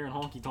 Rednecks over here in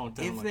honky tonk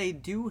town. if like, they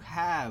do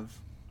have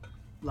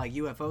like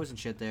UFOs and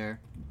shit there,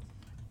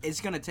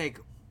 it's gonna take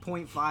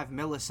 0.5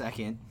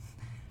 millisecond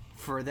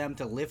for them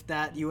to lift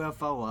that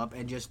UFO up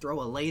and just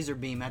throw a laser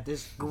beam at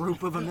this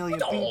group of 1 million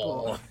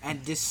people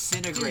and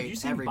disintegrate dude, you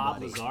seen Bob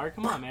everybody. Lazar?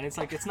 Come on, man. It's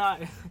like it's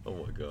not.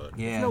 Oh my god.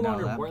 Yeah, It's no no,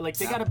 longer that- work. Like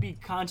they that- got to be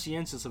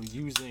conscientious of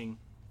using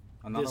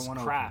another this one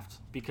open. craft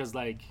because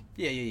like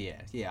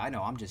Yeah. I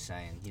know. I'm just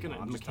saying. You know,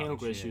 gonna I'm just mechanical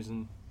talking shit. issues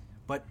and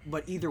But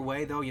either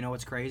way, though, you know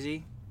what's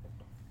crazy?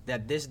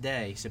 That this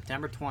day,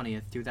 September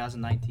 20th,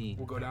 2019,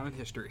 will go down in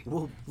history.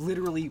 will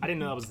literally. I didn't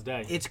know that was the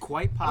day. It's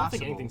quite possible. I don't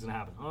think anything's gonna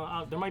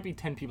happen. There might be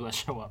 10 people that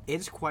show up.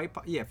 It's quite.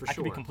 Yeah, for I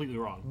sure. could be completely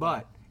wrong.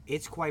 But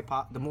it's quite.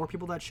 The more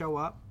people that show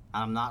up,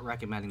 I'm not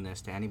recommending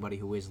this to anybody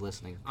who is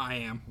listening. I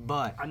am.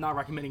 But I'm not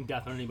recommending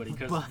death on anybody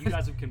because But- you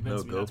guys have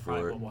convinced No, me go that's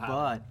probably for it. what will happen.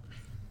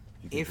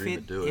 but You can if dream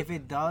it to do it.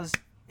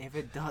 if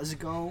it does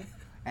go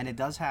and it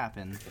does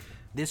happen,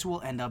 this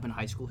will end up in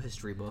high school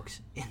history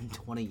books in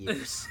 20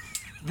 years.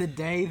 The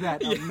day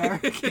that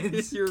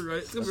Americans You're right.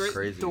 It's gonna be That's right.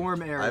 crazy.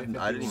 storm Area I didn't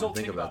 51. even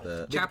think about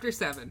that. Chapter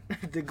 7.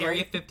 The Area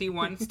great,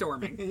 51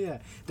 storming. yeah,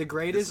 the This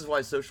greatest. is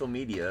why social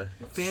media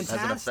has an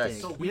Fantastic.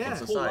 effect So we Yeah. on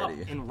could pull up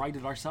society. and write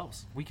it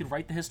ourselves. We could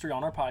write the history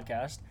on our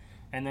podcast,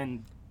 and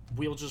then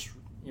we'll just.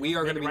 We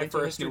are going to be maybe the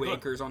write a first history new book.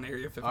 acres on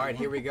Area 51. All right,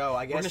 here we go.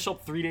 I We're gonna guess. show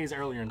up 3 days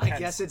earlier in I tents.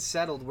 guess it's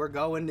settled. We're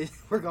going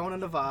to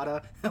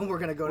Nevada, and we're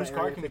gonna go Whose to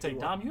car Area can we take?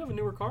 51. Dom, you have a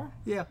newer car?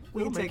 Yeah,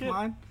 we We'll can make take it.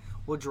 mine.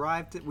 We'll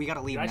drive to. We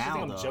gotta leave I actually now.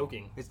 think I'm though.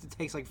 joking. It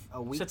takes like a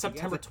week. Said to get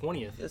September there.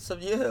 20th. It's a,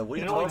 yeah, what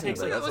are you It only talking takes,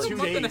 about? like, That was That's a two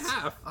month and a days.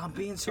 half. I'm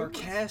being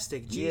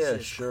sarcastic. Yeah,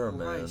 Jesus sure,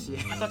 Christ,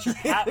 man. yeah.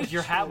 I thought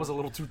your hat was a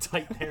little too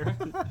tight there.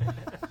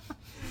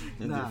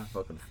 You're Nah.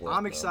 fucking flip,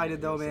 I'm though, excited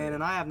though, you're man, saying.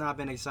 and I have not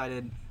been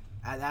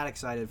that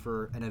excited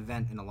for an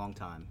event in a long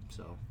time.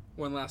 So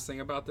One last thing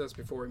about this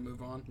before we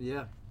move on.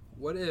 yeah,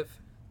 What if,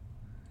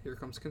 here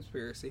comes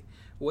conspiracy,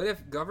 what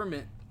if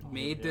government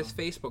made yeah. this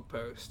Facebook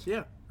post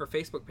yeah. or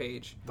Facebook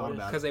page Thought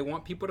about because it. they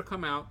want people to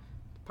come out,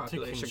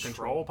 population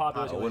control.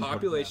 population I wouldn't put-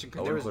 Population I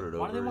wouldn't control. put it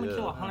Why do they over, want to yeah.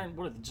 kill 100?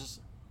 What are they, just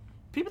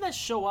people that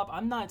show up?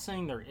 I'm not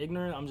saying they're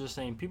ignorant. I'm just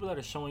saying people that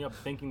are showing up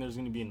thinking there's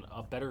going to be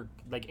a better,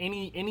 like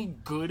any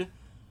good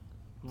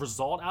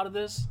result out of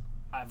this.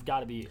 I've got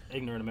to be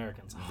ignorant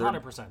Americans.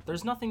 100%.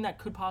 There's nothing that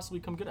could possibly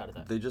come good out of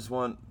that. They just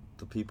want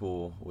the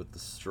people with the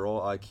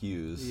straw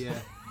IQs Yeah.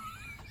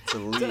 to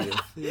leave,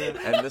 Yeah.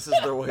 and this is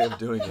their way of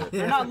doing it.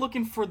 They're not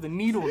looking for the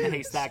needle in the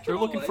haystack. They're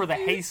looking for the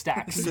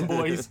haystacks,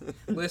 boys.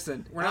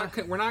 Listen,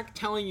 we're not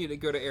telling you to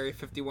go to Area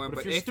 51, But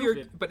but if you're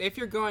if stupid-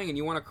 you're going and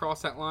you want to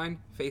cross that line,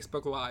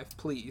 Facebook Live,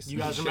 please. You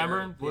guys share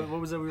remember it. what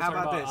was it? We were How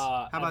talking about about, this?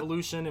 How about-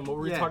 evolution and what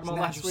were we Yeah, talking about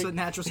last natural- week?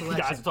 natural You guys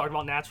selection. were talking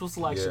about natural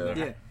selection. Yeah.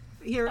 There.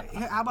 Yeah.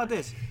 Here, how about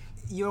this?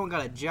 You don't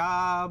got a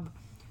job.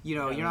 You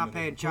know, Yeah, you're not look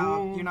paying at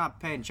child. that. You're not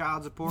paying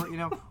child support. You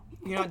know,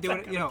 you're not doing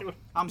it. You know,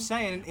 I'm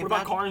saying. What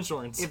about car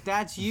insurance? If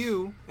that's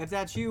you,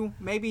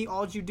 maybe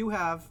all you do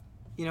have,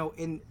 you know,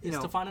 Is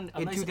to find a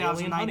in nice alien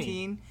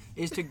 2019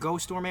 is to go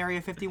storm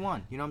Area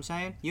 51. You know what I'm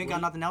saying? You ain't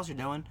got nothing else you're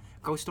doing.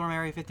 Go storm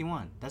Area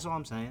 51. That's all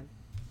I'm saying.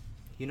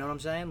 You know what I'm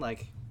saying?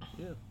 Like,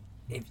 Yeah.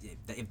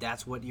 if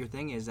that's what your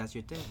thing is, that's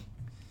your thing.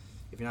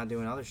 If you're not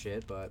doing other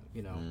shit, but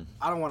you know, Mm.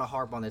 I don't want to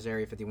harp on this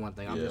Area 51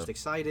 thing. I'm Yeah. just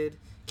excited.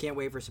 Can't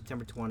wait for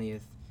September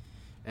 20th,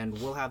 and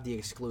we'll have the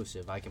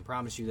exclusive. I can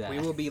promise you that. We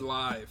will be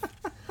live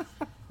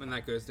when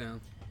that goes down.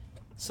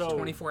 So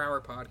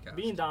 24-hour podcast.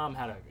 me and Dom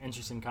had an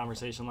interesting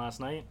conversation last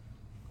night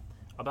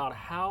about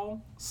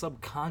how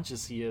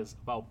subconscious he is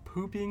about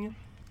pooping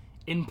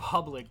in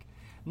public.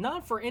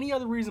 Not for any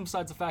other reason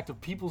besides the fact of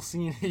people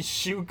seeing his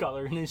shoe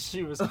color in his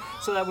shoes,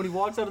 so that when he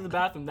walks out of the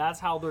bathroom, that's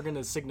how they're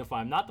gonna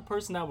signify him. Not the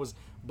person that was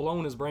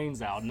blowing his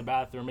brains out in the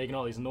bathroom, making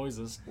all these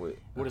noises Wait.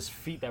 with his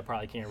feet that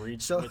probably can't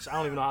reach. So- which I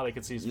don't even know how they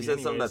could see his You feet. said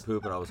something anyways. about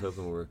poop, and I was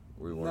hoping we weren't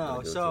No,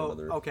 going to go so to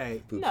another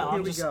okay. poop. No, story. I'm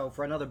Here we just- go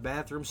for another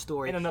bathroom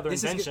story. And another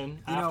This is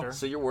invention you know, after.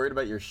 So you're worried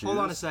about your shoes? Hold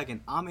on a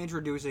second. I'm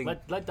introducing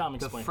Let Dom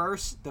the explain.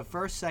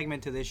 first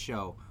segment to this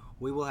show.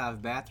 We will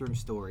have bathroom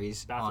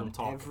stories Bathroom on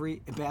talk.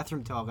 every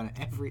bathroom talk on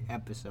every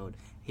episode.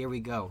 Here we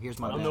go. Here's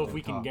my. I don't know if bathroom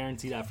we can talk.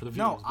 guarantee that for the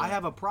viewers. No, I but-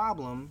 have a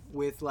problem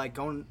with like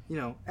going. You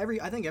know,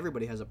 I think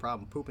everybody has a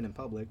problem pooping in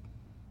public.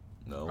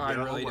 No. I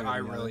Yeah, really, one I way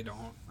or the really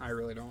don't. I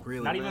really don't.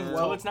 Really? Not even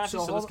Well, toilet snatchers, so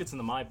hold- this gets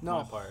into my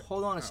No, part.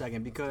 hold on a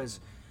second, because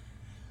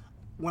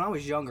when I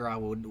was younger, I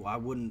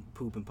wouldn't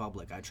poop in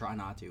public. I try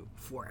not to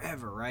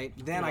forever, right?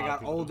 Then A I lot of got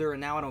people older, and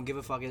now I don't give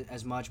a fuck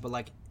as much. But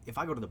like, if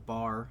I go to the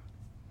bar,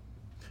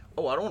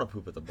 Oh, I don't want to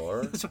poop at the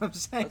bar. that's what I'm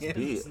saying.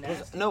 Pee.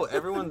 nasty. No,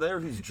 everyone there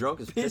who's drunk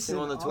is pissing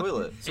on the on-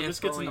 toilet. So And this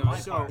gets into throwing my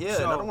up. part. Yeah,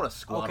 and I don't want to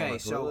squat Okay, on the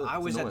so toilet. I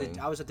It's was annoying.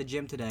 I was at the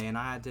gym today, and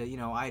I had to,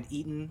 I had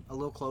eaten a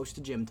little close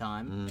to gym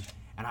time,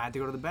 and I had to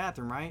go to the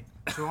bathroom, right?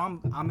 So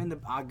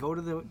I go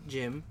to the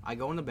gym, I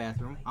go in the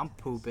bathroom, I'm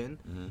pooping,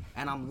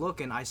 and I'm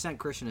looking. I sent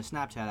Christian a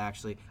Snapchat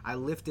actually. I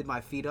lifted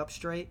my feet up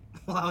straight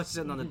while I was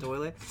sitting on the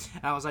toilet,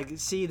 and I was like,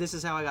 "See, this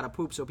is how I gotta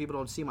poop, so people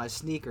don't see my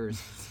sneakers.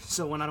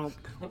 So when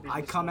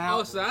I come Oh,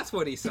 out." so that's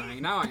what he's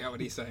saying. Now I got what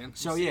he's saying.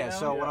 So see yeah, now?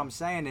 so what Yeah. I'm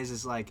saying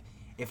is like,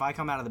 if I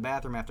come out of the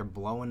bathroom after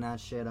blowing that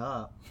shit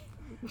up,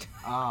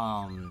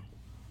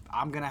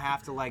 I'm gonna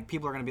have to like,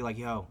 people are gonna be like,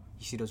 yo,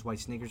 you see those white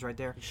sneakers right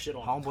there? shit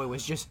on Homeboy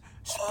was just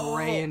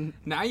spraying.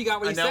 Now you got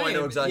what And he's now saying. I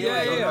know exactly yeah,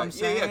 what you're yeah, talking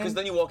yeah. about. Yeah, because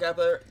then you walk out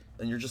there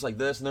and you're just like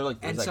this, and they're like,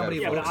 And "Where's that somebody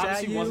guy Yeah, from?" but looks at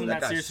obviously you, wasn't that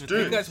that guy serious with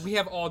stinks. you. Because we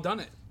have all done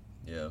it.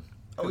 Yeah.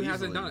 Who hasn't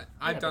easily. done it?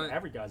 Yeah, I've done but it.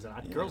 Every guy's done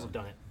it. Girls have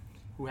done it.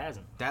 Who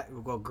hasn't?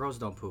 Well, girls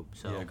don't poop,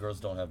 so. Yeah, girls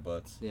don't have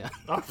butts. Yeah.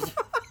 I've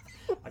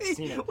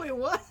seen it. Wait,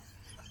 what?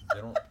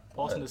 They don't.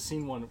 Paulson has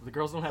seen one. The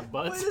girls don't have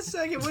butts. Wait a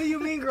second. What do you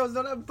mean girls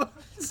don't have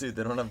butts? Dude,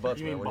 they don't have butts.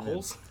 You mean man. What do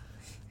buttholes?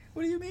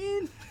 What do you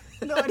mean?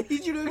 No, I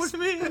need you to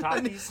explain.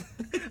 Toppies?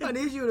 I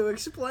need you to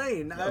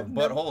explain. No, I've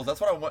never- buttholes. That's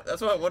what I want.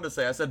 That's what I wanted to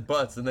say. I said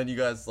butts, and then you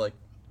guys like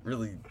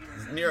really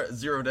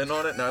zeroed in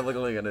on it. Now I look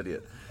like an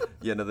idiot.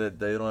 Yeah, no, they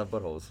don't have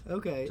buttholes.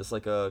 Okay. Just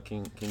like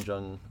Kim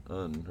Jong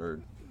Un or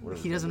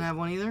whatever. He doesn't have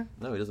one either?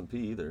 No, he doesn't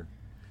pee either.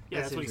 Yeah,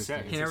 That's that's what he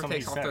said. interesting. He It's never something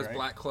takes off said, those right?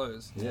 black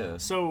clothes. Yeah.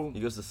 So He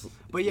goes to.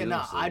 But yeah, he no,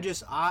 goes to I sleep.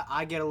 just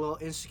I get a little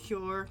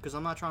insecure because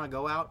I'm not trying to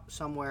go out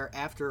somewhere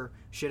after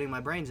shitting my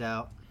brains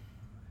out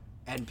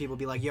and people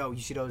be like, "Yo,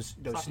 you see those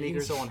Stop eating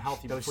sneakers?" so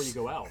unhealthy those- before you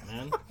go out,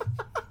 man.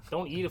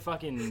 Don't eat a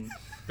fucking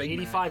Big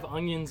 85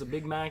 onions, a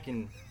Big Mac,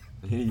 and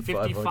 85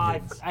 55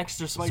 onions.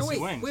 extra spicy So wait,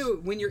 wings.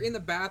 when you're in the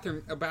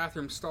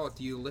bathroom stall,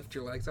 do you lift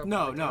your legs up?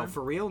 No, every no, time?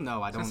 for real,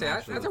 no, I I don't. was gonna say,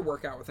 actually. that's a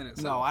workout within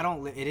itself. No, I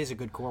don't. It is a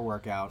good core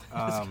workout.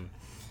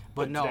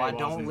 But no, today I while was in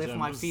don't the lift gym,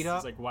 my it's- feet up.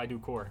 It's like, why do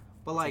core?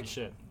 But It's like,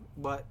 shit.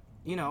 but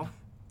you know,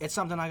 it's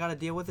something I gotta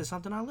deal with. It's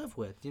something I live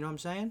with. You know what I'm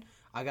saying?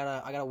 I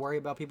gotta worry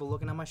about people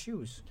looking at my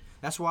shoes.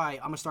 That's why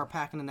I'm gonna start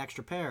packing an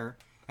extra pair.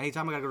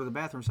 Anytime I gotta go to the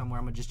bathroom somewhere,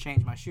 I'm gonna just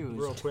change my shoes.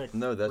 Real quick.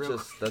 No,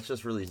 Real- that's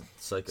just really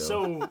psycho.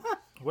 So,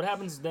 what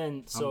happens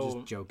then? So, I'm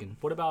just joking.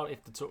 what about if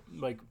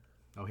like,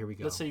 Oh, here we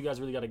go. let's say you guys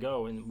really got to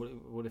go, and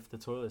what if the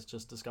toilet's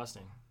just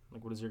disgusting?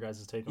 Like, what is your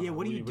guys' take on Yeah, that?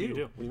 what do you do?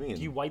 What do you mean?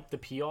 Do you wipe the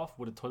pee off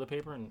with a toilet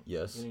paper and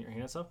Yes. get in your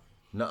hand and stuff?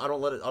 No, I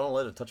don't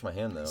let it touch my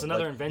hand though. It's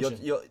another Like, invention.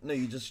 No,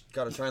 you just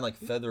gotta try and like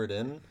feather it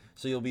in,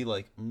 so you'll be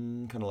like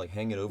kind of like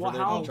hang it over Well,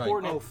 there. how and try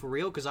important- Oh, for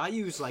real? Because I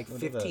use like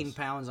Look at 15 this.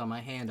 pounds on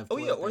my hand of Oh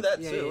toilet yeah, or paper. that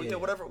too. Yeah,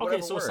 whatever.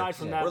 whatever so works. aside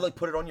from that- or like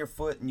put it on your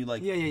foot and you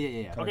like.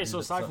 Yeah. Okay, so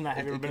aside from that,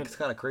 have you ever been? It's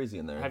kind of crazy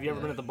in there. Have you ever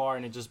been at the bar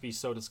and it just be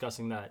so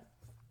disgusting that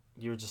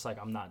you're just like,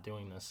 I'm not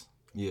doing this?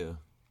 Yeah.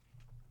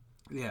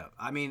 Yeah,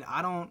 I mean,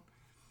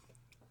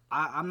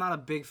 I'm not a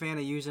big fan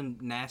of using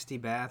nasty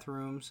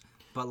bathrooms,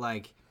 but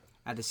like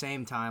at the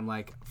same time,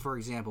 like for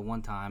example,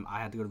 one time I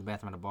had to go to the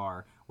bathroom at a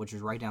bar, which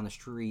was right down the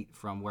street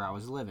from where I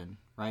was living,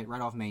 right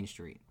off Main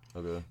Street.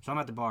 Okay. So I'm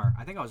at the bar.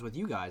 I think I was with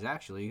you guys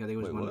actually. I think it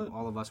was Wait, when what?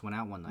 all of us went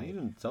out one You night.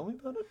 didn't tell me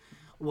about it.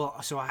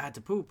 Well, so I had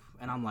to poop,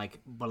 and I'm like,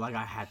 but like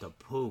I had to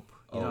poop.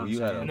 You know Oh, what you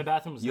I'm had saying? And the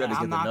bathroom's You had to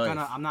nasty. get the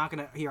knife. I'm not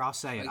gonna. Here, I'll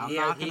say it. Like, I'm he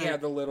not had- he gonna.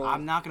 had the little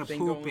I'm not gonna thing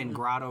poop going. in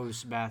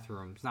Grotto's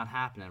bathroom. It's not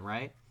happening,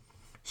 right?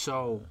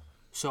 So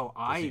see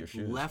I your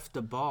shoes. left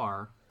the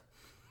bar,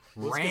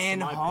 Let's get to ran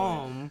my point.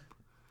 home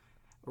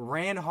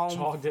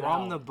Jogged it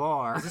from out. the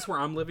bar, Is this where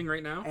I'm living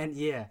right now? and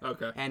yeah,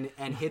 Okay. and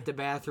hit the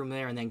bathroom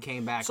there, and then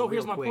came back. So real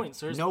here's my quick. point.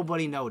 So here's-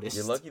 Nobody noticed.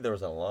 You're lucky there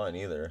was a line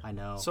either. I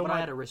know. So but my, I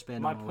had a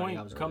wristband. my on already. I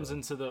point was comes ready.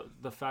 into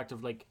the fact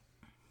of like,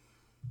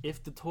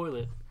 if the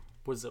toilet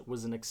was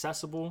an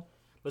accessible,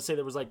 let's say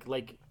there was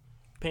like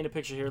paint a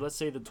picture here. Let's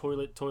say the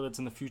toilets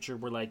in the future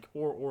were like,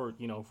 or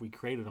you know, if we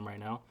created them right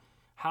now,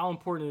 how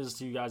important it is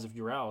to you guys if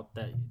you're out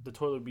that the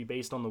toilet would be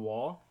based on the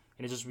wall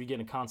and it just be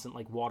getting a constant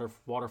like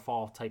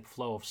waterfall type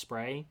flow of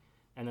spray,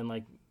 and then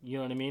like, you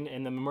know what I mean.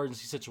 In the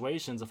emergency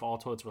situations, if all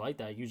toilets were like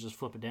that, you just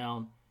flip it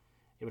down.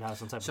 It would have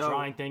some type So, of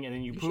drying thing, and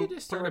then you You poop, should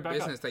just put start a it back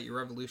business up. that you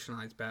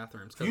revolutionize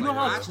bathrooms. 'Cause, You know like,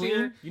 how last clean-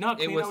 year, you know how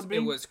clean it that was would be? it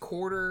was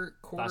quarter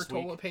Last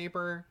week. toilet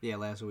paper Yeah,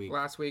 last week.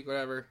 last week,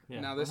 whatever. Yeah,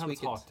 Now this don't have week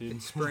a talk, it's, dude.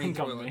 it's spraying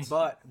Come with me. toilets.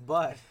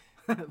 But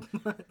you're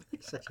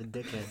such a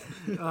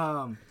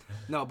dickhead.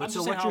 No, but I'm so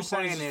just what how you're important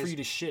saying it is for you is,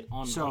 to shit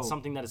on so-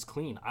 something that is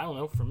clean. I don't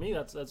know. For me,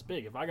 that's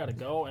big. If I gotta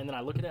go and then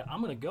I look at it,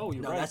 I'm gonna go.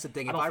 You're no, right. that's the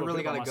thing. If don't I feel really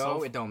good gotta about go,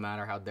 myself. it don't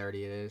matter how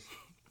dirty it is.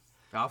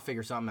 I'll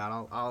figure something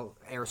out. I'll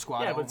air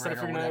squat Yeah, but over instead it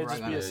of or figuring it out, whatever I just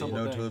be gotta a Yeah, simple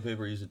you know thing. toilet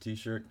paper. Use a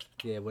T-shirt.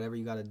 Yeah, whatever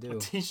you gotta do.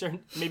 T-shirt,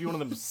 maybe one of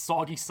them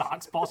soggy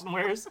socks Paulson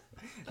wears.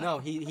 No,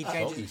 he Soggy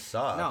changes.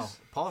 socks.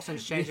 No,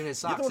 Paulson's changing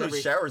his You're the socks one who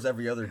every. showers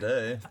every other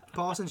day.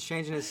 Paulson's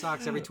changing his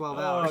socks every 12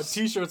 Oh, hours.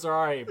 T-shirts are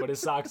alright, but his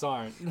socks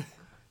aren't.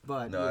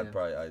 But No, yeah.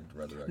 I'd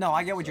rather. No, I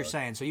actually get what use you're socks.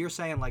 saying. So you're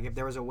saying like if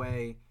there was a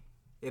way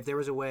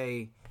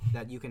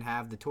that you can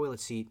have the toilet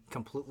seat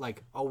complete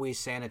like always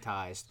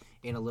sanitized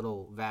in a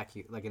little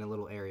vacuum, like in a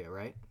little area,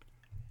 right?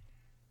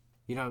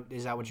 You know,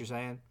 is that what you're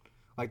saying?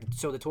 Like,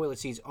 so the toilet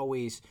seat's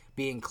always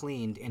being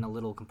cleaned in a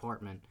little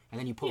compartment, and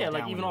then you pull Yeah, it down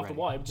like when even you're off the ready.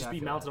 wall, it would just Yeah, I be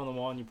feel mounted that. on the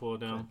wall and you pull it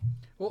down.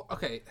 Well,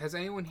 okay. Has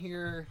anyone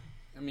here?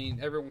 I mean,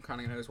 everyone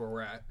kind of knows where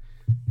we're at.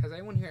 Has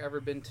anyone here ever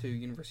been to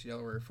University of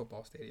Delaware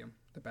football stadium?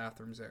 The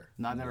bathrooms there.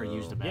 No, I've never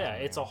used a Yeah,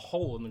 bathroom. it's a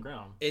hole in the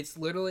ground. It's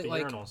literally The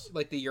like urinals.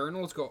 the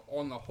urinals go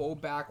on the whole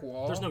back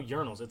wall. There's no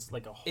urinals. It's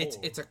like a hole.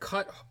 It's a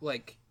cut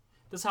like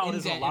This is how it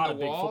is in a indent lot in of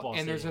the big wall, football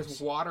and there's stadiums.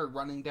 just water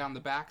running down the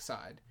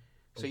backside.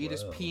 So you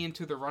just wow. pee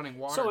into the running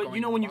water. So going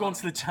you know when to you go the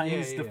into the bottom.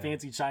 Chinese, Yeah, the yeah.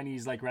 fancy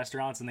Chinese like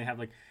restaurants, and they have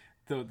like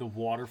the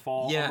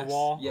waterfall Yes, on the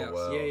wall. yes. Oh,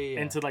 wow. Yeah.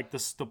 Into like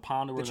the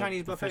pond where The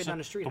Chinese buffet fish down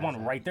the is. street The has one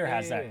that. right there Yeah,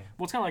 has yeah, that. yeah.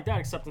 Well, it's kind of like that,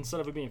 except instead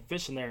of it being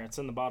fish in there, it's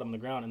in the bottom of the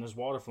ground and there's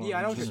water flowing. Yeah,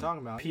 I know You what you're just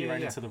talking about. Pee Yeah, right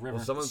yeah. into the river.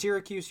 Well, someone-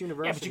 Syracuse Yeah,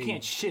 University. but you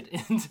can't shit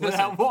into Listen,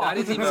 that wall. that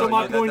is even- so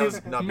my that point does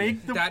is, not be-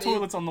 make the That is-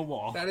 toilets on the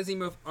wall. That is the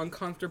most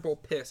uncomfortable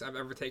piss I've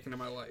ever taken in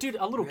my life. Dude,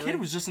 a little Really? kid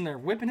was just in there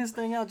whipping his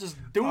thing out, just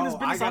doing his Oh, I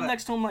business. I'm gotta-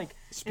 next to him, like in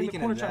the Speaking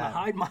corner of trying to that-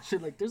 hide my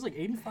shit. Like, there's like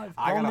 85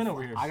 I grown got, men a,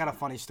 over here. I got a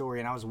funny story,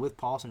 and I was with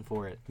Paulson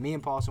for it. Me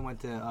and Paulson went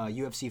to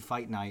UFC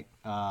Fight Night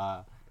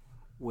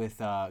with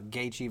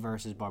Gaethje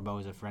versus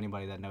Barboza, for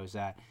anybody that knows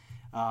that.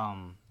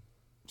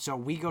 So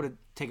we go to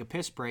take a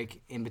piss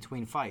break in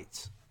between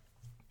fights.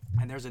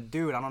 And there's a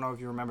dude, I don't know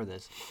if you remember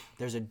this.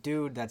 There's a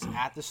dude that's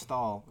at the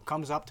stall,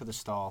 comes up to the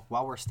stall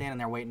while we're standing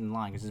there waiting in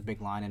line, because it's a big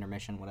line,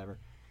 intermission, whatever.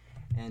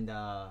 And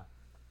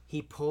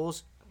he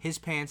pulls his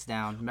pants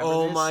down. Remember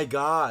Oh this? my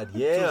God! To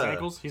his Yeah.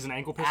 ankles. He's an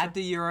ankle pisser. At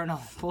the urinal,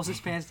 pulls his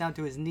pants down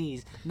to his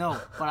knees. No,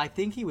 but I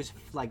think he was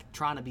like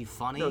trying to be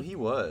funny. No, he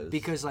was.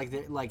 because like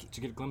Did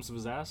you get a glimpse of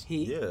his ass?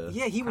 he he was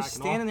Cracking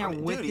standing there off.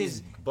 with dude, his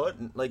he's butt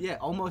like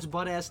almost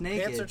butt ass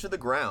naked. pants are to the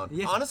ground.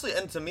 Yeah. Honestly,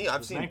 and to me, I've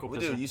an seen, ankle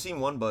dude, pisser. you seen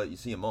one butt, you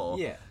see them all.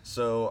 Yeah.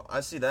 So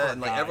I see that,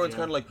 and like God, everyone's yeah.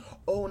 kind of like,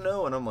 oh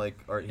no, and I'm like,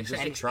 all right, he's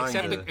just Except,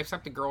 trying to.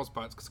 except the girls'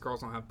 butts, because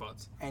girls don't have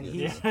butts. and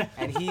Yeah.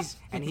 he's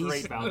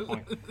Great valid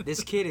point.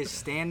 this kid is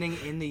standing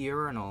in the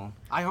urinal.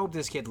 I hope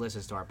this kid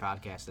listens to our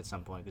podcast at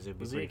some point because it'd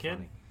be Was he a pretty kid?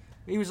 funny.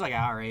 He was like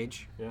our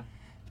age. Yeah.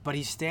 But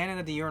he's standing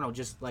at the urinal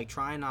just like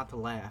trying not to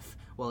laugh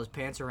while his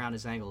pants are around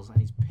his ankles and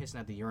he's pissing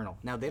at the urinal.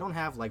 Now they don't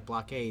have like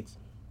blockades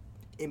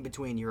in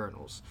between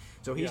urinals.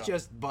 So he's Yeah.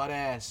 just butt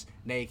ass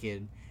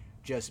naked,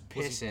 just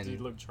pissing. Did he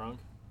look drunk?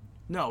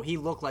 No, he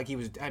looked like he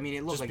was. I mean,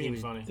 it looked Just like he being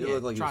was. funny. He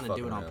looked like he trying was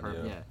to do it on fucking around,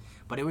 purpose. yeah. Yeah.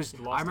 But it was. He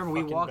lost I remember the we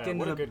fucking walked bet. into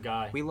What a the. good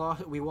guy. We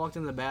walked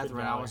into the bathroom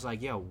and I guy. was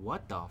like, "Yo,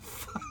 what the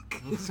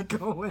fuck is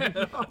going on?"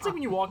 It's like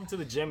when you walk into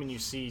the gym and you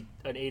see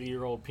an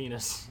 80-year-old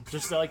penis.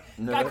 Just like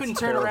No, guy that's couldn't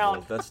turn terrible.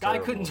 around. That's Guy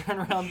terrible. couldn't turn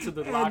around to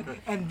the locker.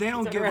 And they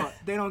don't Turn give a around.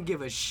 they don't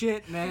give a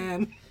shit,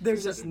 man. They're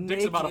just Dick's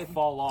naked. about to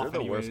fall off. They're the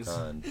anyways. worst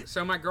kind.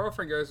 So my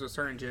girlfriend goes to a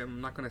certain gym.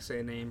 I'm not going to say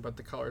a name, but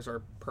the colors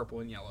are purple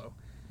and yellow.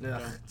 Ugh,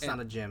 it's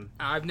not a gym.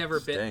 I've never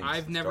been. Stinks.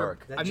 I've It's never.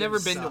 dark. That I've gym never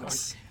been.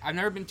 sucks. I've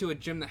never been to a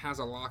gym that has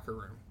a locker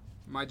room.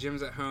 My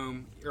gyms at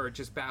home are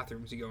just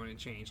bathrooms. You go in and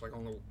change, like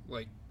on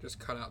the just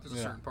cut out. There's a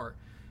Yeah. certain part.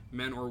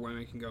 Men or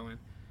women can go in.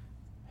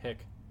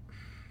 Hick.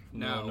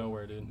 No,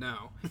 Nowhere, dude.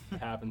 No. It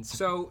happens.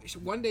 So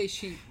one day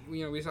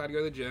we decided to go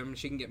to the gym.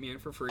 She can get me in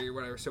for free or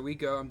whatever. So we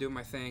go. I'm doing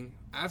my thing.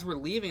 As we're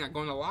leaving, I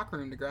go in the locker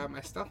room to grab my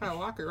stuff out of the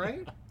locker.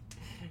 Right.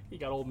 He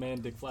got old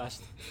man dick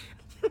flashed.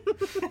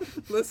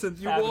 Listen,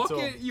 you Happened walk to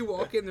in. him. You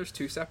walk in. There's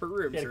two separate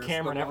rooms. He had a There's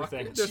camera the and locker-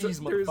 everything. There's,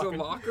 Jeez, there's the motherfucker.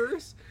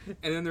 lockers,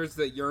 and then there's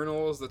the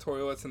urinals, the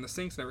toilets, and the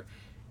sinks and everything.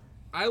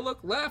 I look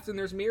left, and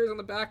there's mirrors on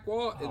the back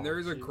wall, and Oh,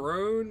 there's a cute.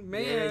 grown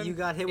man. Yeah, you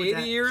got hit with 80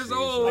 that- years Jesus.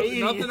 old, 80.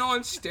 nothing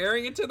on,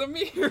 staring into the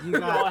mirror. You We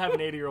got- all have an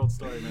 80-year-old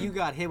story, man. You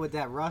got hit with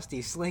that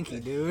rusty slinky,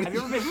 dude. Have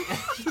you ever been?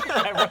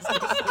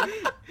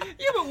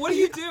 Yeah, but what do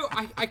you do?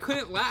 I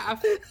couldn't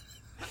laugh.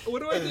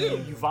 What do I do?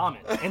 You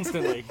vomit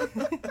instantly.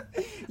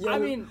 Yo, I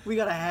mean- we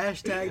gotta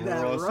hashtag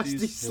that Rusty rusty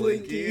Slinky.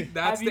 slinky.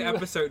 That's Have the you-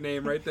 episode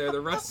name right there.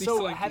 The Rusty So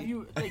Slinky. have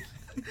you like?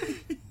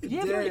 You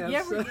ever, Damn, you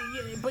ever, son.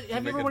 but have you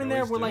Make ever a went in there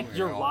noise, where dude. like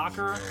your Yeah.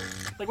 locker,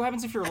 like what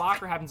happens if your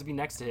locker happens to be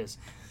next to his,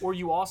 or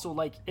you also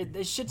like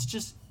this shit's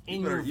just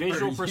in your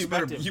visual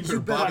perspective. you Do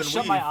better I bob shut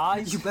and my weave.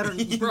 eyes? You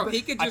better, Bro,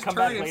 he could I just come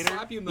turn back and later.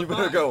 slap you in the You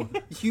better thigh. go.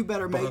 you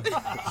better make.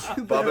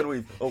 You Bob better, and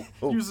weave. Oh.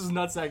 Use his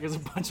nutsack as a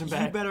punching you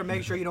bag. better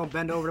make sure you don't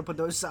bend over to put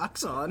those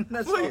socks on.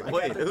 That's all I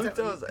Wait, gotta who tell you.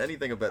 does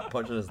anything about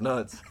punching his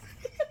nuts?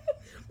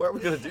 Why are we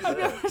gonna do Have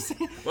you that? ever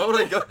seen? Why would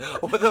I go?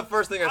 Well, the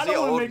first thing I I see an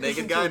don't wanna old make this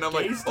naked into guy, a and I'm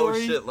like, gay oh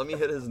story. shit, let me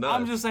hit his nuts.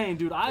 I'm just saying,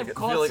 dude. I've I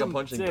caught feel like a some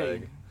punching dick.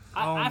 bag.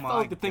 I Oh felt my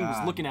like the thing was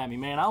God. looking at me,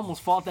 man. I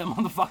almost fought that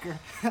motherfucker.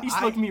 He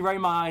just looked me right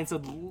in my eye and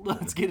said,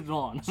 "Let's get it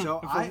on."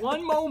 So For I-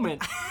 one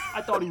moment,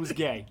 I thought he was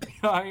gay.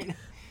 All right,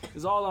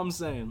 is all I'm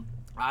saying.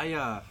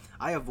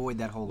 I avoid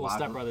that whole Little locker.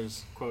 Step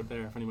Brothers quote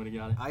there, if anybody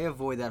got it. I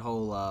avoid that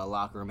whole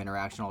locker room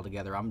interaction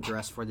altogether. I'm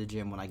dressed for the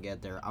gym when I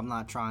get there. I'm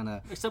not trying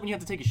to. Except when you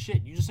have to take a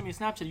shit. You just sent me a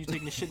Snapchat of you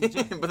taking a shit in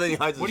the gym. But then he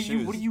hides What his do you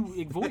shoes. What do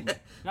you avoid? You're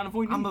not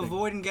avoiding I'm anything.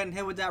 avoiding getting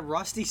hit with that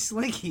rusty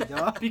slinky,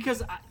 dog.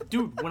 Because,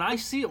 dude, when I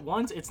see it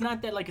once, it's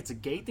not that like it's a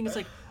gay thing. It's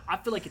like I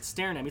feel like it's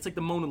staring at me. It's like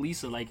the Mona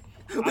Lisa. Like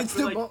I It's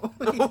feel the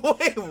like,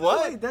 Wait,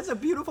 what? Wait, that's a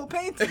beautiful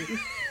painting.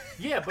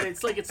 yeah, but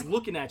it's like it's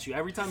looking at you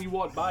every time you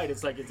walk by it.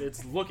 It's like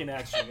it's looking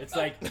at you. It's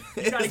like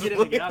you gotta It's get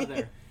in and get out of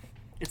looking- there.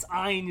 It's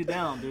eyeing you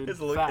down, dude. It's,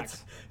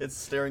 Facts. it's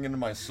staring into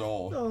my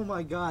soul. Oh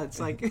my god, it's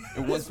like It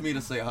wants me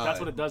to say hi. That's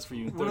what it does for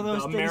you. what are the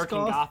those things American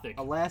called? Gothic.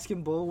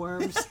 Alaskan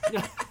bullworms.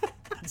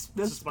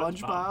 The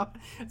SpongeBob.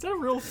 Is that a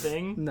real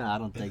thing? No, I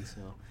don't think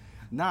so.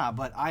 Nah,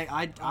 but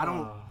I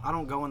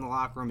don't go in the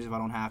locker rooms if I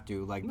don't have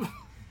to. Like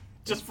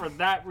Just for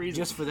that reason.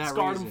 Just for that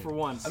Scarred reason. him for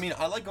once. I mean,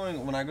 I like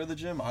going when I go to the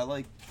gym. I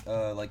like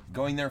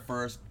going there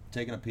first,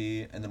 taking a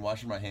pee, and then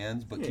washing my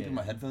hands, but keeping Yeah.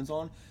 my headphones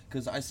on.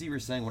 Because I see what you're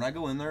saying. When I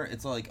go in there,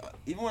 it's like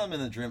even when I'm in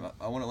the gym,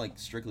 I want it like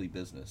strictly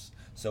business.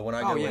 So when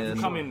I go yeah, in,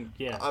 you come in,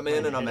 yeah. I'm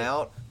in and I'm hit it.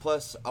 out.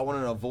 Plus, I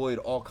want to avoid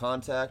all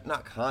contact,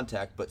 not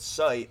contact, but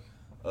sight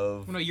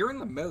of No, you're in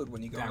the mode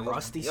when you go. that in the gym.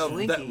 rusty you know,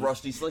 slinky. that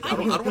rusty slinky. I I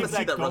don't hate want to people see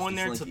that that go in rusty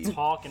there slinky. to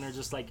talk and they're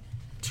just like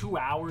 2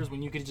 hours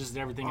when you could just do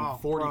everything Oh, in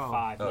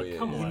 45. bro. Like, Oh, yeah,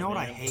 come yeah. on, You know what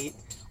I man. hate?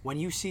 When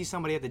you see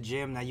somebody at the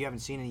gym that you haven't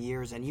seen in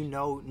years and you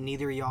know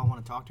neither of y'all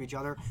want to talk to each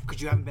other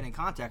because you haven't been in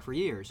contact for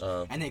years.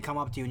 And they come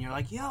up to you and you're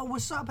like, yo,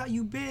 what's up? How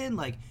you been?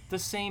 Like, The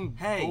same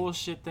Hey.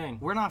 bullshit thing.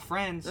 we're not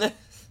friends.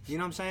 You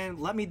know what I'm saying?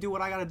 Let me do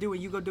what I got to do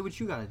and you go do what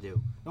you got to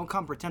do. Don't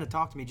come pretend to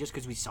talk to me just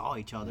because we saw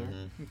each other.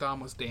 Dom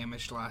was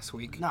damaged last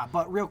week. Nah,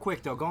 but real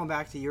quick, though, going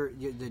back to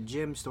the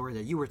gym story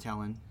that you were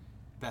telling,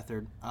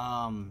 Bethard.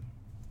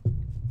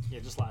 Yeah,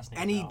 just last name.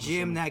 Any now, I'm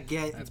gym assuming.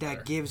 that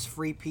better. gives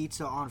free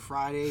pizza on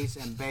Fridays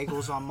and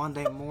bagels on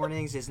Monday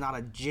mornings is not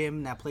a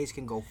gym. That place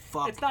can go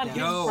fuck. It's not his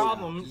down.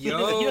 problem.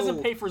 Yo. He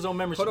doesn't pay for his own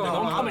membership. Hold on,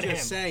 Don't hold on. come I'm at him.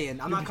 just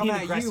saying. I'm You're not coming being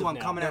at you. aggressive I'm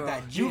now. coming at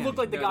that You gym. look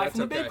like the No, guy that's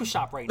from the okay. bagel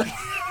shop right now.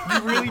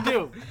 You really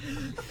do.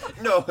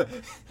 No,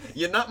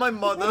 you're not my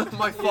mother,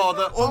 my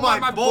father, or my,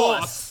 my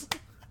boss.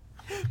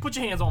 Put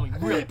your hands on me.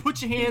 Really,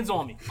 put your hands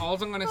on me. All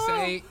I'm gonna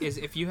say is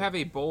if you have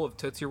a bowl of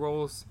Tootsie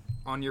Rolls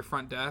on your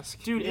front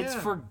desk, Dude, it's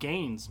Yeah. for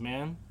gains,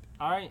 man.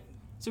 All right?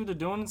 See what they're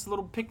doing? It's a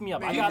little pick-me-up.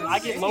 Man, I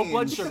get low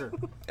blood gains. sugar.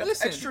 That's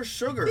Listen. extra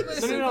sugar. No.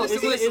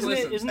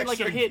 Listen. Isn't it like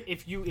a Extra- hit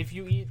if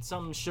you eat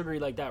something sugary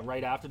like that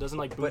right after? Doesn't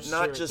like But boost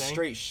not your just thing?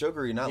 straight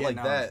sugary, not Yeah, like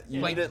no. that. You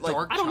Like need it like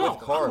dark I don't know.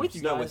 with I'm carbs. with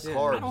you No, guys. with Yeah.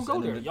 carbs. I don't go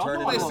and there. then Y'all turn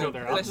know it I into- don't go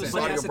there. I'm listen, just But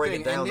But saying. I that's can the break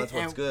thing, it down, and that's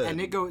what's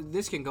good. And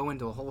this can go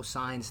into a whole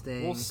science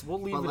thing.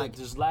 We'll leave but it. like,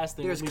 Just last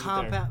thing. there's we'll leave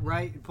it there. compound,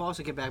 right? Paul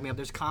can back me up.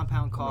 There's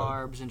compound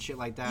carbs and shit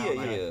like that.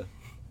 Yeah, like,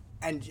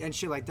 yeah. and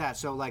shit like that.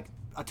 So like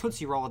a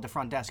Tootsie Roll at the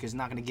front desk is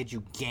not going to get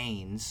you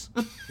gains.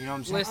 You know what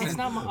I'm saying? Listen. It's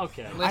not my,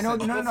 okay. I know,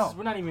 Listen, no.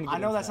 We're not even. I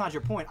getting know into that's that. not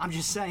your point. I'm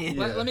just saying.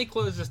 Yeah. let me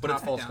close this But it's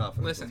topic false down.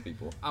 confidence Listen, with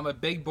people. I'm a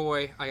big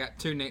boy. I got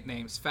 2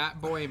 nicknames,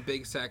 Fat Boy and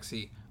Big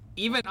Sexy.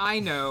 Even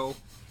I know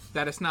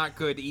that it's not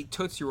good to eat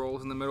Tootsie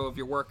Rolls in the middle of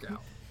your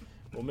workout.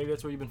 Well, maybe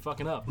that's where you've been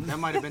fucking up. That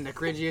might have been the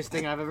cringiest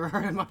thing I've ever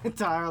heard in my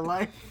entire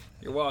life.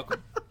 You're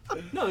welcome.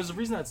 No, there's a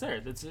reason that's there.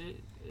 That's it.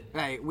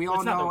 Hey, we all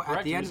That's not the know at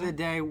correct the end of the reason.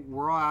 day,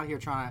 we're all out here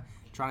trying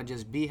to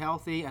just be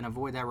healthy and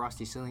avoid that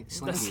rusty slinky.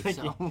 like-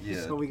 So,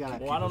 Yeah. so we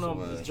gotta. Well, I don't us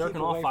know. away. Jerking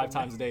Keep off away 5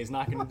 from times a day is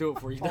not going to do it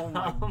for you. Oh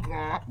my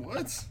god!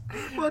 What?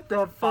 What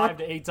the 5 fuck?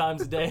 to 8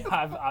 times a day.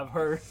 I've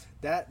heard.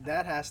 That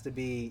has to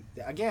be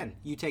again.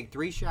 You take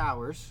 3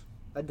 showers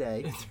a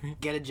day,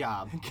 get a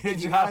job. Get a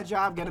if you got a job.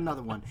 job, get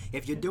another one.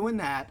 If you're doing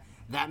that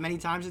many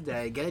times a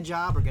day, get a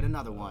job or get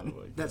another one. my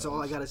That's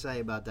all I gotta say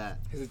about that.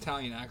 His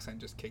Italian accent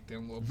just kicked in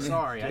a little bit.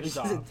 Sorry, I Get a just.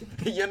 job.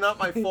 You're not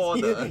my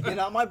father. You're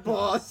not my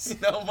boss.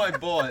 You're not my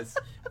boss.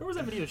 Where was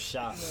that video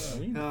shot? Man?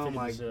 We need to Oh figure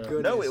my this out.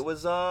 goodness. No, it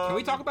was. Can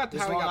we talk about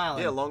This how he Long got?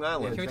 Island. Yeah, Long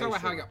Island. Can we talk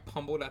about how he Sure. got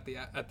pummeled at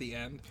the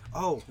end?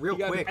 Oh, real You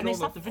gotta quick. And they Curl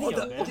stopped the the- video,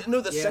 Oh, man.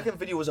 no, the Yeah. second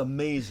video was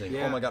amazing.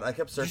 Yeah. Oh my god, I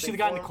kept Did you searching. see the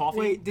guy in the for him. coffee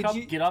Wait, did cup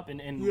you- get up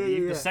and Yeah,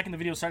 leave? yeah. The second the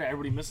video started,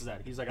 everybody misses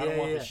that. He's like, I don't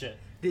want this shit.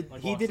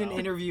 Like, He walks did an out.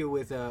 interview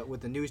with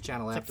the news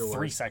channel Like afterwards.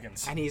 3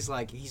 seconds. And he's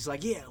like,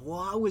 yeah. Well,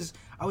 I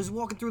was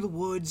walking through the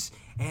woods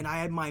and I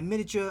had my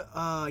miniature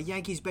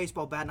Yankees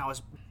baseball bat and I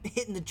was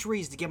hitting the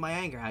trees to get my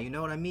anger out. You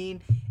know what I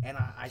mean? And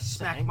I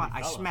smacked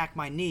angry fella.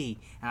 my knee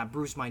and I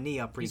bruised my knee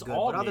up pretty He's good.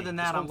 all But other knee. than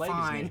His that, whole I'm leg is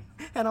fine.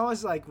 knee. And I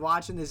was like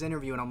watching this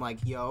interview and I'm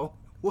like, yo,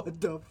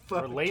 what the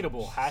fuck?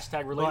 Relatable.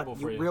 Hashtag relatable But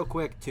for you. real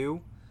quick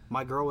too,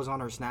 my girl was on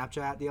her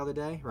Snapchat the other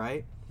day,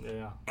 right?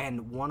 Yeah.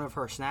 And one of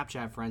her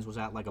Snapchat friends was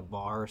at like a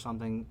bar or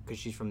something because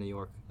she's from New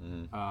York,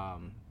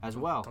 as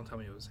well. Don't tell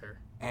me it was her.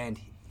 And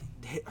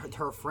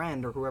her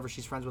friend or whoever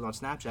she's friends with on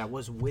Snapchat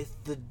was with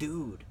the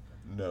dude.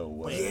 No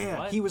way. Yeah,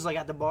 what? he was like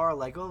at the bar,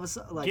 like all of a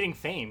sudden, like. Getting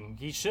fame.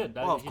 He should.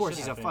 well, of He course, should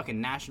he's a have fame. fucking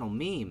national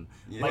meme.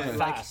 Like Yeah.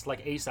 fast,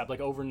 like ASAP, like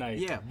overnight.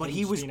 Yeah, but And he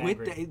just was being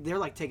with. angry. They're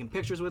like taking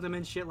pictures with him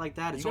and shit like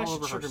that. It's You guys all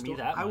should over her trigger me story.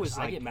 that I was much.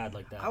 like, I get mad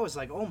like that. I was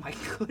like, oh my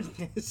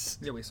goodness.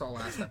 Yeah, we saw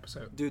last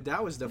episode. Dude,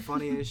 that was the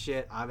funniest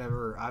shit I've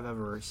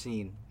ever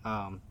seen.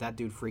 That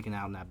dude freaking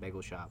out in that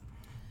bagel shop.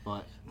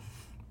 But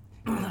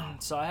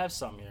So I have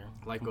some here.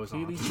 Life goes on.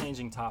 Completely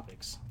changing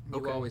topics. You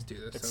Okay. always do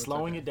this. It's so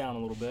slowing okay. it down a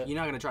little bit. you're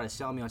not gonna try to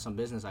sell me on some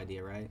business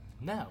idea, right?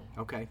 No.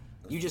 Okay.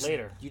 You just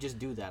Later. You just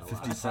do that a lot.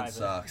 50 cent private.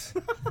 socks.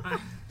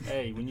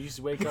 Hey, when you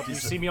wake up, you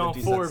 50 see me on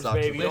 50 cent Forbes, socks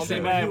baby. Don't Listen,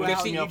 be when mad you when you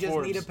out, see me you on just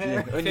need a Forbes.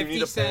 pair. When you 50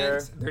 need a pair.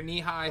 cents. They're knee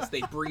highs.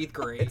 They breathe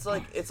great. It's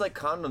like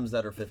condoms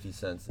that are 50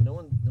 cents. No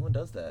one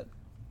does that.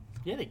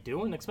 Yeah, they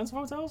do in expensive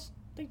hotels.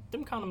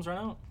 Them condoms run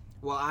out.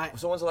 Well,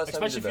 So when's the last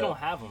Especially if time you you don't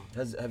did have them.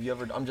 that? Have you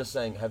ever? I'm just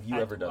saying. Have you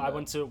ever done I that?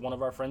 went to one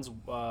of our friends'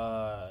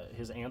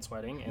 his aunt's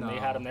wedding, and they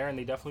had them there, and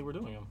they definitely were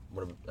doing them.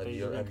 What have They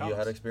you were in had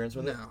condoms. experience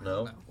with it? No,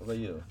 No. no. What about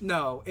you?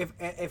 no.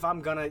 If I'm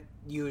gonna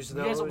use You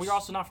those, guys, we're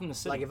also not from the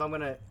city. like if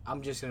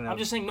I'm just gonna. I'm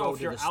just saying, no, go if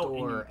to you're the out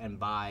store and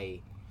buy.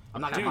 I'm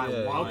not gonna Dude,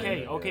 buy Yeah, one.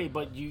 okay, yeah. okay,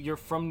 but you're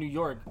from New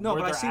York. No,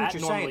 where but I they're see what at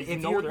you're normally, saying. You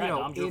If know you're, where they're you at.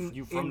 know, I'm just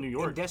you from New in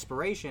York.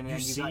 desperation, You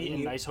and see got,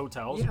 in nice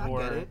hotels Yeah, I or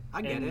get it.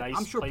 I get in it. nice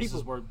I'm sure places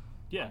people. where,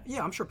 yeah,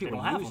 Yeah, I'm sure people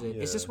don't have use them. it.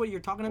 Is Yeah. this what you're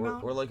talking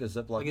about? Or like a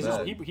Ziploc Like, is this-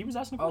 bag. He was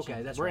asking a question.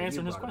 Okay, that's We're right.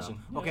 answering you his brought it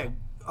question. up.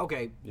 Yeah.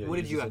 Okay. Yeah, What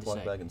did use you a have to Ziploc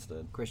say, bag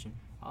instead. Christian?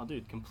 Oh,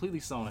 dude, completely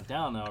slowing it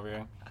down now over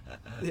here.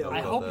 Yeah, I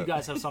about hope that. you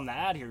guys have something to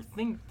add here.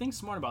 Think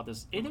smart about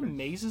this. It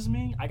amazes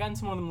me. I got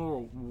into one of them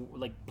little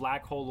like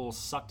black hole, little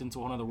sucked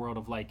into another world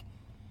of like.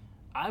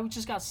 I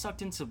just got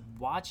sucked into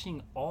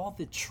watching all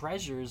the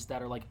treasures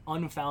that are like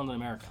unfound in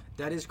America.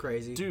 That is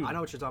crazy, Dude. I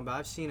know what you're talking about.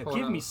 I've seen it.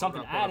 Give me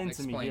something, add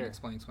into me here.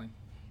 Explain.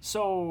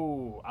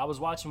 So I was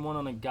watching one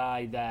on a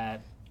guy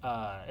that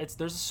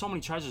there's so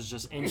many treasures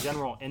just in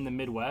general in the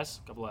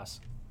Midwest. Couple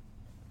S,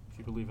 if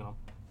you believe in them.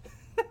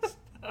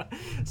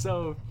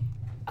 So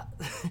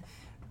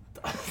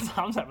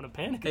Tom's having a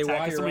panic Hey, attack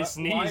while because you're,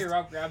 somebody up, while sneezed. you're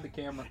up, grab the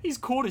camera. He's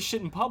cool to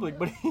shit in public,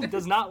 but he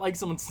does not like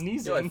someone Yo, I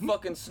sneezing.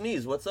 fucking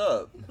sneeze. What's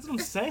up? That's what I'm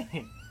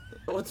saying.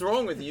 What's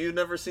wrong with you? You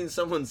never seen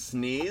someone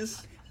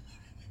sneeze?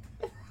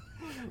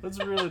 Let's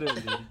reel it in,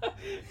 dude.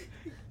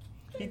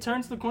 He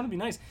turns the corner to be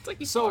nice. It's like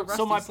you So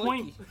saw my Rusty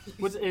point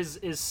Slinky.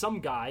 is some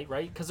guy,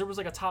 right? Because there was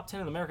like a top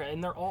 10 in America,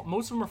 and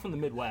most of them are from the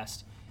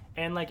Midwest,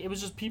 and like it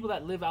was just people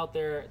that live out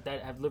there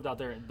that have lived out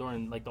there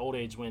during like the old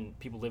age when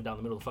people lived out in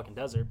the middle of the fucking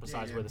desert,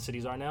 besides where the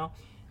cities are now,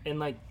 and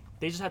like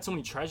they just had so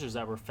many treasures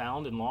that were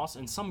found and lost,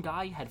 and some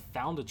guy had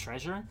found a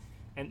treasure,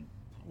 and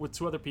with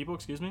two other people,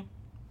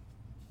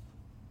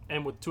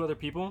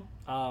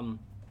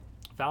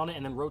 found it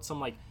and then wrote some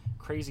like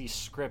crazy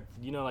script,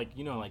 like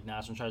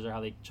National Treasure, how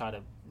they try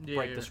to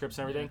break the scripts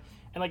and everything.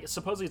 And like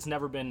supposedly it's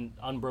never been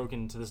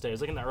unbroken to this day.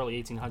 It's like in the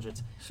early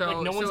 1800s. So-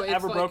 like no so one's it's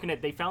ever like- broken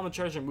it. They found the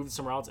treasure and moved it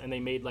somewhere else, and they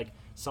made like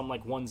some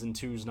like 1s and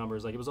 2s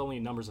numbers. Like it was only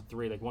numbers of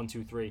 3, like 1,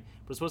 2, 3.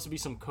 But it's supposed to be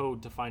some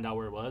code to find out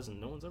where it was, and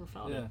no one's ever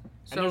found it. Yeah. And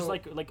So- there's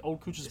like old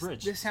Cooch's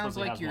Bridge. This sounds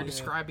supposedly like has you're one.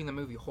 describing the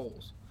movie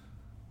Holes.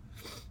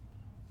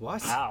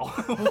 What? How?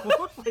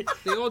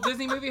 The old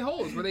Disney movie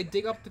Holes, where they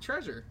dig up the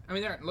treasure. I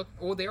mean, they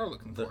are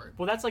looking for it.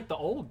 Well, that's like the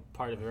old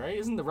part of it, right?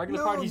 Isn't the regular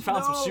No, part he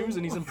found some no. shoes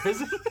and he's in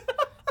prison?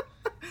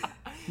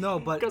 No,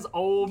 but Because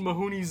old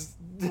Mahoney's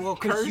well,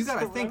 because you curse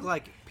gotta or think whatever?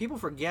 like people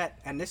forget,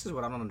 and this is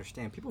what I don't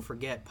understand. People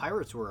forget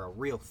pirates were a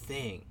real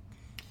thing.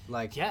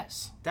 Like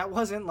Yes. that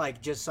wasn't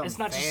like just some. It's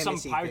not just some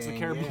fantasy Pirates of the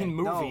thing. Caribbean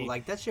Yeah. No, movie.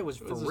 like that shit was It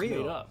for was just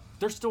real. made up.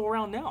 They're still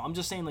around now. I'm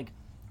just saying, like,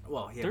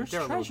 Well, yeah, there's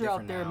they're a little treasure out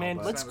different there, now, man.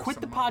 but- Let's Sounded quit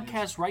the some mummies.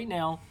 podcast right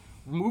now.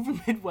 Move to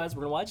Midwest.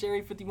 We're gonna watch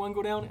Area 51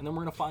 go down, and then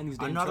we're gonna find these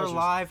damn Another treasures.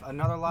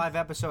 live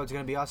episode is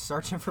gonna be us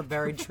searching for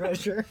buried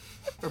treasure.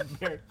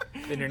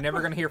 Then you're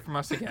never gonna hear from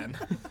us again.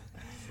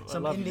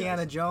 Some love you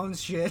Indiana guys.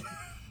 Jones shit.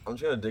 I'm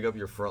trying to dig up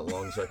your front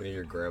lawn so I can hear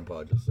your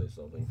grandpa just say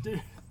something.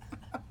 Dude,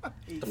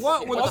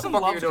 What? What the Austin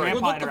fuck are you loves doing?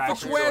 grandpa What the fuck?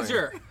 interaction. Where's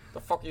your?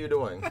 The fuck are you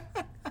doing?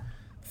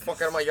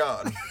 Fuck out of my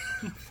yard.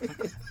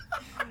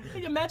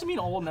 Like, imagine being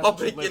old and that's I'll what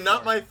you make you live not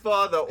for. my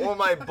father or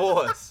my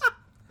boss.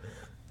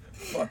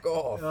 Fuck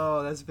off.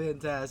 Oh, that's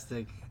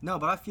fantastic. No,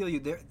 but I feel you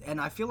there, and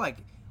I feel like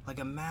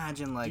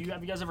imagine like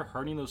Have you guys ever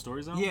heard any of those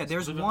stories? Though? yeah,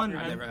 there's Does it one. pop in your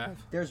head? Never have.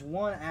 There's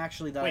one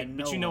actually that I Wait,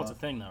 know. but you know of. it's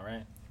a thing, though,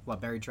 right? What,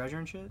 buried treasure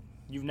and shit?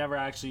 You've never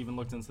actually even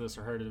looked into this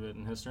or heard of it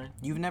in history?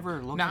 You've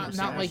never looked Not into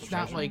not some like treasure?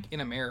 not like in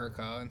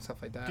America and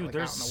stuff like that. Dude, like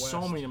there's out in the West.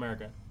 so many in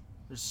America.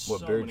 There's What,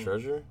 so buried many.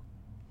 treasure?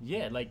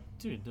 Yeah, like,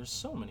 dude, there's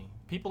so many.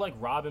 People like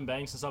robbing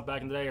banks and stuff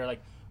back in the day, or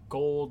like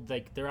gold.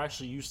 Like, there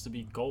actually used to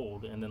be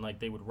gold, and then like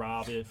they would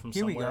rob it from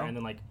Here we somewhere go. and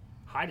then like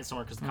hide it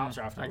somewhere because the cops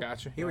are after I it.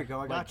 got you. Here we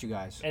go. I got Like- you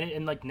guys.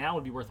 And like now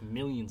it'd be worth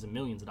millions and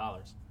millions of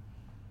dollars.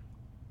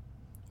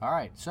 All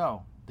right,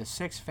 so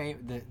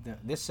the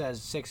this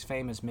says 6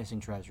 famous missing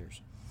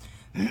treasures.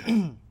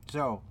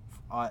 So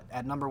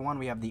at number 1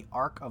 we have the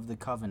Ark of the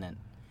Covenant,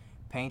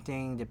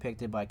 painting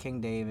depicted by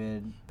King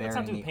David Let's bearing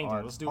not do the painting,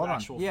 Ark. let's do Hold on.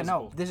 actual Yeah,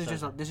 no, physical this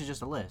is treasure.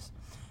 just a list.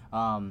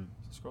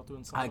 Scroll through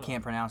and I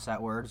can't pronounce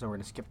that word, so we're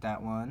gonna skip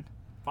that one.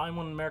 find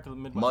one in America, the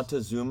Midwest.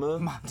 Montezuma?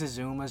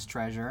 Montezuma's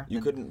treasure.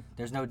 You couldn't.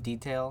 There's no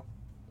detail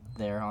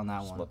there on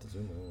that It's one.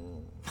 Montezuma.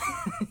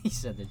 He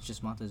said it's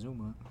just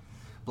Montezuma.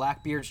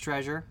 Blackbeard's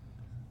treasure,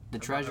 the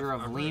treasure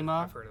of I've Lima,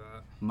 I've heard of that.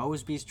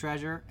 Mosby's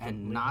treasure,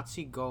 and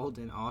Nazi gold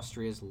in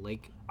Austria's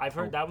Lake. I've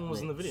heard that one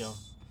was in the video.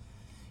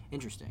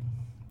 Interesting.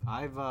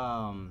 I've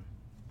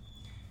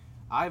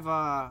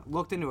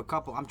looked into a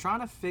couple. I'm trying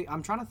to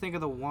think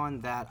of the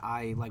one that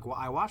I like. Well,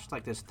 I watched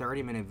like this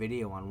 30-minute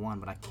video on one,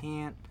 but I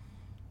can't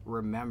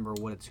remember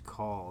what it's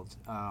called.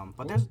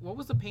 But there's What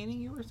was the painting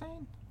you were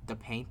saying? the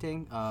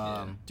painting.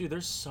 Dude,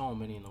 there's so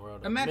many in the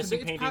world. Imagine Missing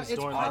it's, paintings it's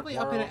during, probably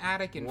like, up in an world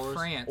attic in wars.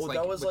 France. Well, like,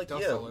 that was with like,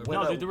 dust yeah, all over. when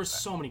No, I- dude, there were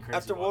so many crazy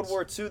After ones.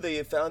 World War II,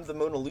 they found the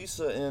Mona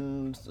Lisa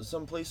in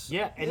someplace.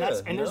 Yeah, and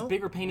there's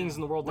bigger paintings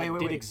in the world that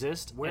did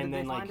exist, Where and did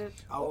then they like find it?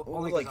 Oh,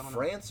 only 'cause like I don't know.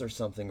 France or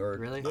something, or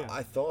Really? Yeah.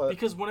 I thought.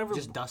 because whenever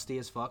Just dusty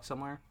as fuck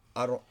somewhere.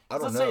 I don't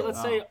let's know.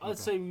 say Oh,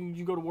 let's say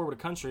you go to war with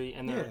a country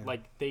and they're Yeah.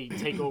 like they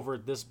take over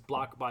this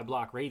block by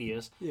block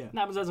radius. Yeah. And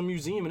that was as a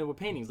museum and it with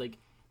paintings. Like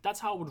that's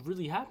how it would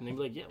really happen. They'd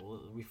be like, yeah, well,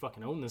 we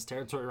fucking own this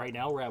territory right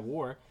now. We're at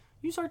war.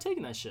 You start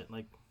taking that shit.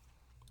 Like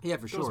Yeah,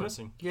 for goes sure.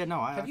 missing. Yeah,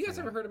 no. Have you guys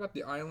ever heard about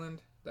the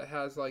island that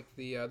has like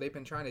the they've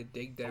been trying to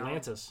dig down?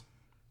 Atlantis.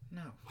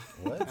 No.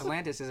 What?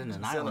 Atlantis isn't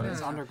an island;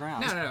 it's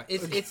underground. No.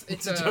 It's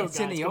It's a a joke, it's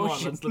in guys. the Come on,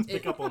 ocean. let's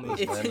pick up on these.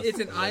 It's an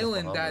Atlantis.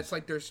 island Bahamas. that's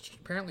like there's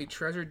apparently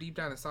treasure deep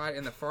down inside,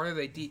 and the farther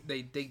they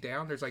dig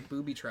down, there's like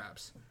booby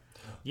traps.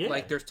 Yeah.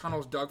 Like there's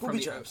tunnels dug from Booby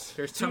the traps.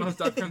 there's tunnels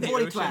dug from the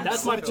Booby ocean. traps.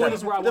 That's my Booby point.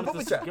 Is where I trap. wanted The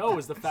this booby to trap. go.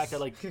 Is the fact that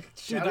like, dude,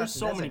 Shout out there's to-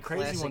 so that's many a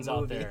crazy classic ones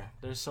out movie. there.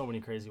 There's so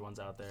many crazy ones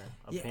out there.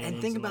 Of Yeah, and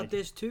paintings think about like,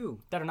 this too.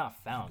 that are not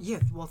found. Yeah,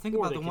 well, think Or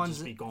about they the could ones.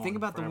 just be gone Think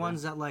about the forever.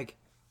 ones that like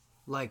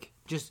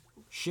just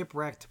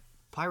shipwrecked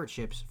pirate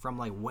ships from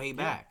like way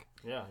back.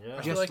 Yeah, yeah. I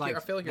Just feel like, like I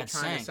feel like you're that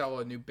trying sank. to sell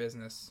a new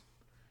business.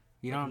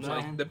 You know what I'm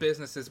No. saying? The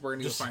business is we're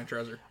gonna go Just- find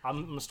treasure.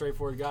 I'm a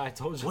straightforward guy. I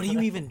told you. What do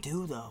you even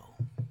do though?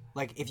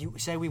 Like, if you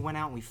say we went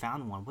out and we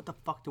found one, what the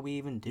fuck do we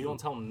even do? You don't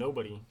tell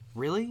nobody.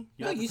 Really?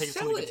 You No, have to you take it to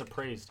sell somebody it. that's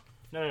appraised.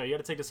 No, you got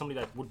to take it to somebody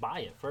that would buy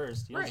it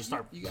first. You don't Right, just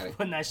start you gotta-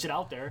 putting that shit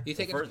out there. You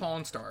take it to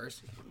Pawn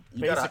Stars.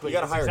 You gotta Basically,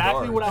 hire that's exactly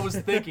guards. what I was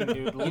thinking, dude.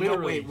 You know,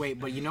 Literally. wait,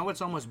 but you know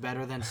what's almost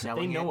better than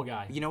selling it? They know a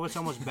guy. You know what's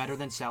almost better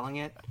than selling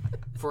it?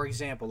 For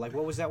example, like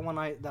what was that one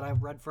that I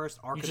read first?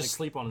 Ark You of just the,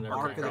 sleep on it every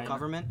Ark night, of the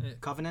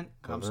right? Covenant?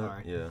 I'm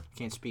sorry. Yeah.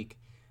 Can't speak.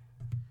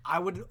 I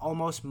would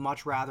almost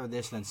much rather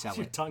this than sell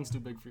Your it. tongue's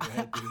too big for your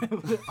head,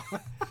 dude.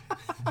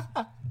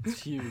 It's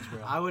huge,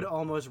 bro. I would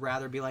almost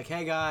rather be like,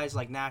 hey guys,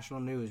 like national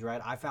news,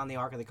 right? I found the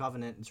Ark of the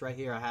Covenant. It's right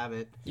here. I have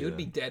it. You would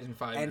be dead in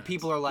 5 minutes. And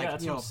people are like, yeah,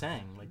 that's you what know, I'm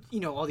saying.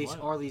 Like, all these,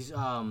 What? what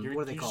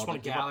are they you just called? wanna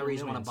The give up your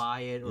galleries want to millions. buy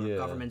it, or Yeah.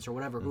 governments or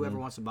whatever, whoever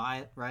wants to buy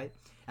it, right?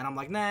 And I'm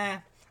like, nah,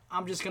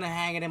 I'm just gonna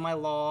hang it in my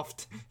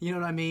loft. You know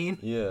what I mean?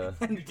 Yeah.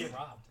 you get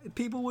robbed.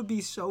 People would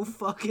be so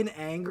fucking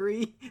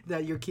angry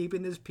that you're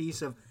keeping this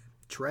piece of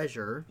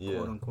treasure, Yeah.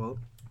 quote unquote.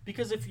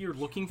 Because if you're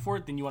looking for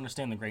it, then you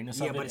understand the greatness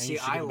Yeah, of it. but and see, you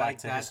should I give it back like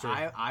to that. history.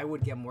 I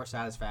would get more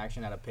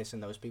satisfaction out of pissing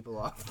those people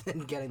off than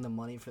getting the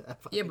money for that.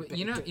 Yeah, fucking but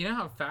you thing. know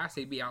how fast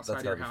they'd be outside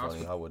That's your gotta be house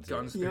funny. with I would too.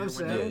 guns You know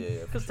through what I'm your saying? window?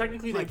 Yeah. Because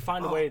technically, they'd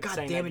find a oh, way of God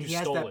saying damn that it, you he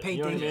has stole that it. You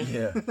know what I mean? painting.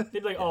 Yeah. They'd be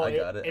like, oh, I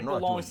got it. it I'm not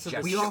belongs to doing the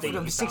jack We state. offered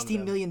him We $16 found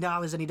them. million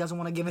and he doesn't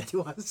want to give it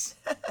to us.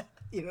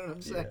 You know what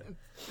I'm saying?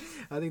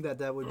 I think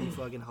that would be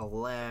fucking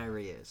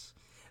hilarious.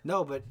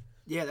 No, but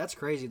yeah, that's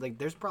crazy. Like,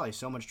 there's probably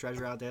so much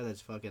treasure out there that's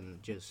fucking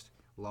just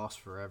lost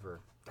forever.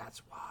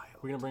 That's wild.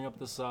 We're gonna bring up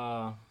this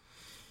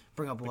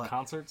Bring up what?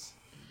 concerts.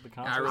 The I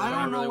concerts. really-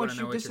 I don't know wanna what know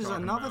you. what This you're is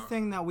talking another about.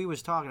 thing that we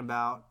was talking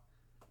about.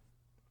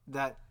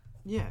 That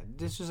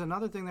this is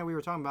another thing that we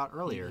were talking about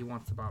earlier. He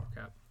wants the bottle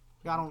cap.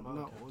 I don't Oh,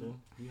 know. okay, dude.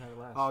 You had it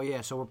last. Oh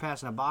yeah, so we're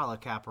passing a bottle of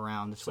cap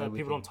around this so way. that we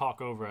people can- don't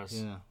talk over us.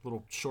 Yeah.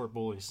 Little short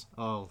bullies.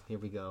 Oh, here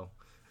we go.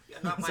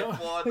 You're not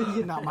my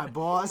You're not my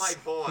boss.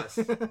 boss.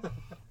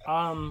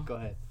 Go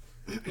ahead.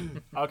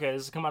 Okay,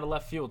 this has come out of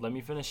left field. Let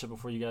me finish it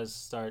before you guys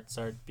start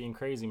being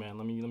crazy, man.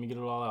 Let me get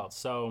it all out.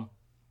 So,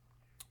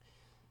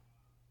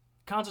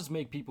 concerts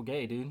make people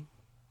gay, dude.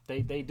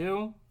 They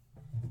do.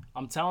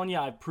 I'm telling you,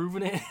 I've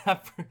proven it.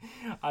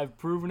 I've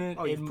proven it.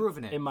 Oh, you've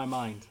proven it. in my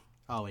mind.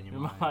 Oh, in your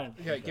In my mind. mind.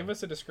 Okay, give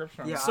us a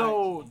description. Yeah,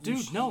 So, you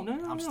dude, sh- no.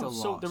 I'm still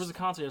So lost. there was a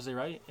concert yesterday,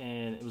 right?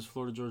 And it was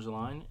Florida Georgia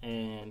Line.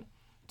 And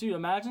dude,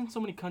 imagine so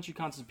many country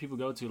concerts people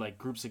go to, like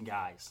groups of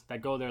guys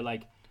that go there.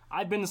 Like,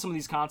 I've been to some of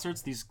these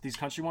concerts, these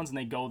country ones, and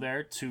they go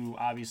there to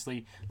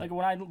obviously, like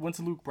when I went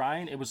to Luke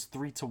Bryan, it was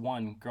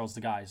 3-to-1 girls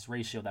to guys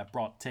ratio that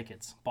bought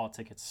tickets.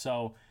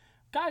 So,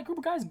 group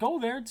of guys go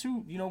there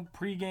to,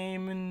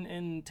 pregame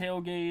and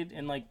tailgate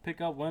and like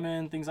pick up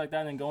women, things like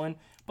that, and then go in.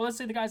 But let's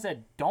say the guys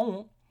that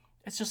don't,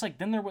 it's just like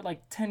then they're with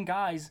like 10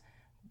 guys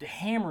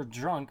hammered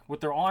drunk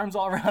with their arms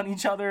all around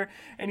each other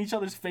and each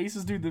other's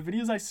faces. Dude, the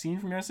videos I've seen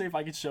from yesterday, if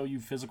I could show you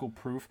physical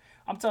proof,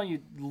 I'm telling you,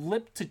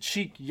 lip to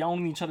cheek,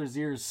 yelling in each other's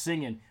ears,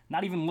 singing,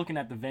 not even looking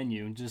at the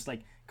venue, just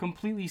like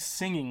completely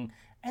singing.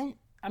 And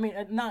I mean,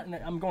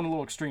 I'm going a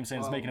little extreme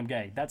saying it's making them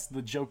gay. That's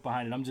the joke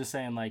behind it. I'm just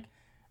saying, like,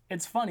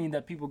 it's funny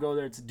that people go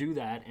there to do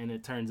that and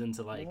it turns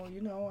into like,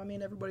 Well, I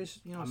mean, everybody's,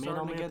 man, starting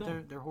I'll to make get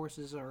it their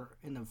horses are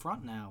in the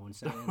front now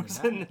instead of in Horses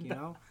the in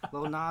back, the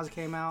Lil Nas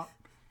came out,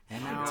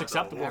 and now It's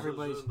acceptable.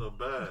 Everybody's in the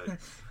bag.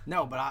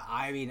 no, but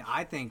I mean,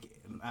 I think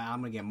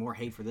I'm gonna get more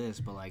hate for this,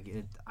 but like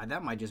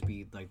that might just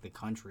be like the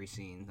country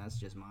scene. That's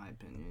just my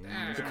opinion. You know what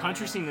I'm the saying?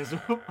 country scene is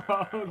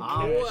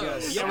I'm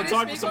just- Yeah, we're Can I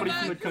talking to speak somebody on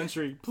from the that?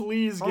 country.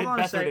 Please Hold get on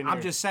a Bethard second. in I'm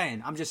here.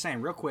 just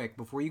saying, real quick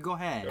before you go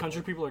ahead.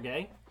 Country people are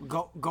gay.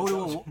 Go to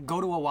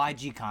a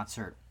YG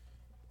concert.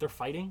 They're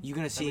fighting. You're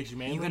gonna That see makes you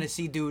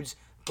manly? dudes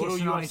Go to a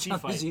kissing on UFC each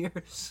other's fight.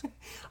 ears.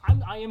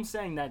 I am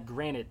saying that.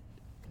 Granted,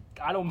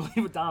 I don't believe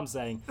what Dom's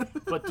saying,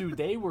 but dude,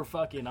 they were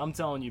fucking. I'm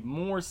telling you,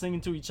 more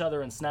singing to each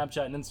other on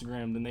Snapchat and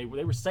Instagram than they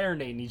were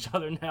serenading each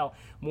other now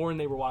more than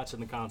they were watching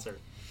the concert.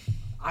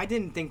 I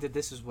didn't think that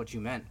this is what you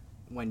meant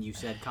when you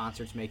said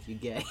concerts make you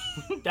gay.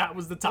 That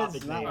was the topic.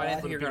 That's not name what I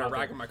didn't for think you the were gonna people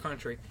out rag on my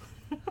country.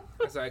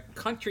 As a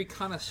country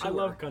connoisseur, there. I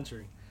love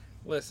country.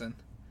 Listen,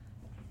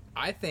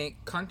 I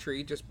think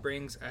country just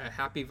brings a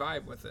happy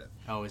vibe with it.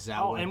 Oh, is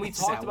that? Oh, what, and we is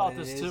talked that about what it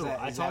this is? too.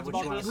 That- I is that talked what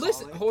about you wanna this. call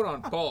Listen, it? hold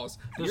on, balls.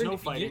 There's no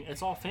fighting.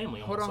 It's all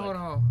family. Hold almost,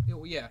 on.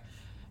 like. Yeah.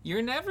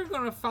 You're never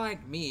going to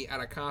find me at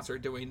a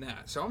concert doing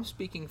that. So I'm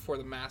speaking for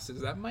the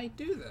masses that might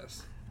do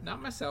this.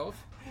 Not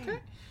myself. Okay?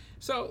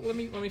 So let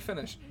me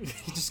finish.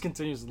 He just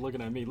continues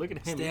looking at me. Look at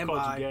him. Stand he called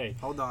by. you gay.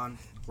 Hold on.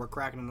 We're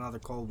cracking another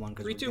cold one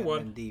because 3, we're 2, getting 1.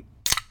 in deep.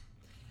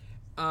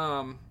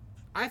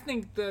 I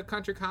think the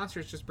country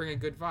concerts just bring a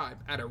good vibe.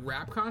 At a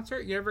rap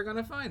concert, you're never going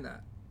to find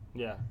that.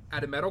 Yeah.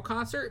 At a metal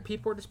concert,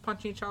 people are just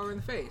punching each other in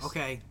the face.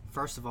 Okay,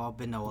 first of all,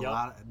 been to a Yep.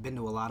 lot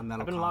of metal.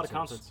 I've been to a lot of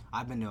concerts.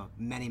 I've been to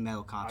many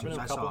metal concerts. to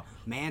a I saw couple.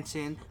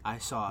 Manson. I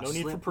saw No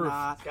need for proof.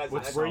 Slipknot. Guys,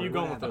 What's- I where saw are you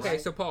going with whatever. this? Okay,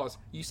 so pause.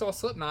 You saw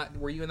Slipknot.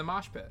 Were you in the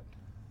mosh pit?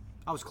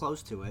 I was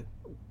close to it.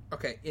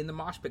 Okay, in the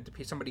mosh pit,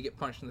 to somebody get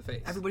punched in the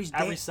face. Everybody's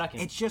Every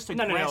second. It's just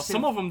no. aggressive.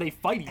 Some of them they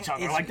fight each other.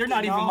 It's- Like they're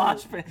not even no,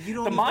 mosh pit. you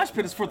don't The even- mosh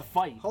pit is for the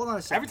fight. Hold on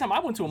a second. Every time I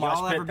went to a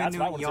mosh pit, that's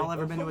what I went to. Y'all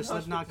ever been to a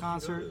Slipknot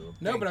concert?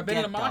 No, but I've been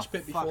in a Get the mosh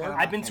pit fuck before. out of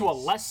my I've been to a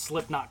face. less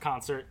Slipknot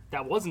concert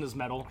that wasn't as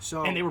metal,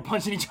 So- and they were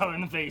punching each other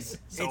in the face.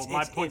 So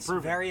my point it's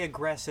proven. very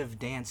aggressive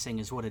dancing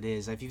is what it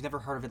is. If you've never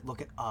heard of it,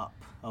 look it up,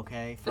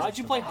 okay? Why'd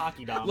you play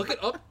hockey, Dom? Look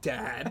it up,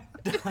 Dad.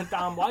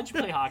 Dom, why'd you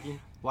play hockey?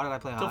 Why did I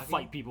play To hockey?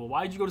 fight people.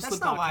 Why'd you go to That's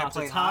Slipknot not why I concerts?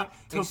 played Huh? hockey.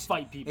 To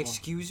fight people.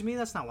 Excuse me?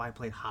 That's not why I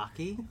played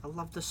hockey. I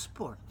love the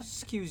sport.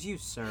 Excuse you,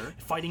 sir.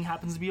 Fighting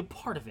happens to be a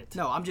part of it.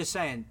 No, I'm just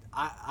saying,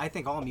 I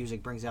think all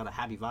music brings out a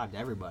happy vibe to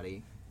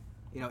everybody.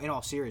 You know, in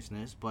all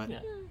seriousness, but, Yeah.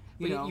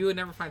 you know. You would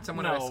never find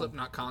someone at a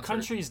Slipknot concert.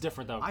 Country's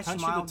different though. I Country,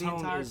 smiled the the tone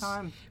entire is,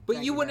 time. But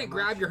Thank you very wouldn't much.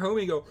 grab your homie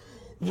and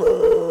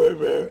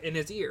go in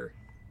his ear.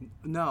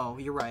 No,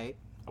 you're right.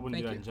 I wouldn't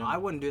Thank do that you. in general. I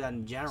wouldn't do that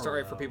in general.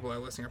 Sorry for though. people that are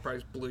listening. I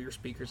probably just blew your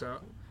speakers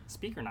out.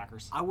 Speaker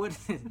knockers. I would.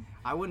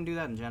 I wouldn't do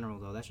that in general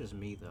though. That's just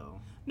me though.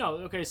 No,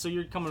 okay, so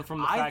you're coming from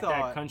the I fact that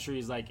thought- country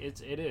is like it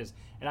is,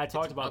 and I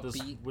talked about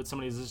this upbeat. with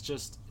somebody. It's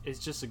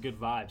just a good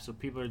vibe. So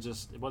people are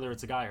just whether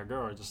it's a guy or a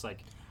girl, are just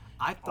like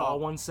I all thought.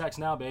 one sex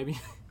now, baby.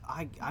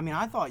 I mean,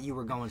 I thought you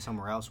were going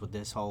somewhere else with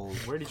this whole.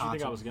 Where did you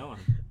think I concept. was going?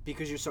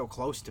 Because you're so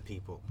close to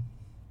people.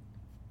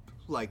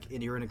 Like,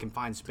 and you're in a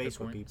confined space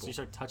with point. people. So you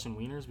start touching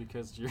wieners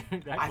because you're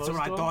that That's close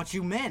what I to 'em? thought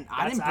you meant.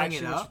 I That's didn't bring actually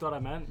it what you up. thought I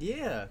meant.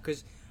 Yeah,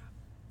 because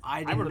I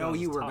would've didn't know known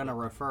you this were topic. going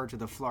to refer to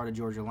the Florida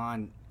Georgia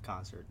Line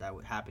concert that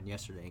happened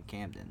yesterday in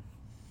Camden.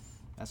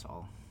 That's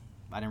all.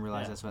 I didn't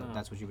realize Yeah,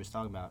 that's what you was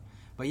talking about.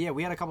 But yeah,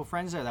 we had a couple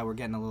friends there that were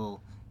getting a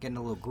little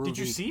groovy. Did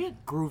you see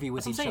it? Groovy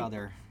with That's what I'm each saying.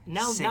 other.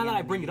 Now singing that I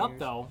in bring it the up ears.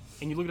 though,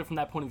 and you look at it from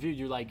that point of view,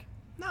 you're like,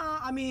 Nah,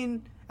 I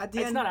mean, at the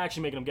it's end, not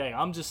actually making them gay.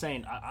 I'm just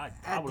saying, I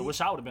At the-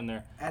 wish I would have been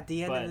there. at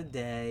the end but- of the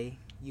day,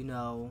 you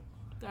know,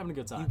 They're having a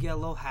good you time. get a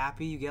little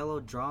happy, you get a little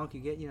drunk, you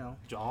get, you know,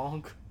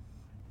 Junk.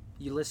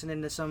 you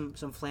listening to some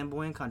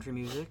flamboyant country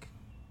music,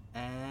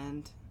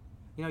 and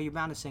you know you're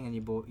bound to sing in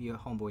your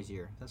homeboy's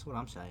ear. That's what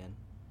I'm saying.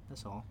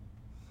 That's all.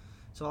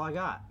 That's all I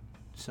got.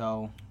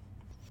 So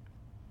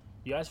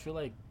You guys feel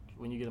like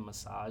when you get a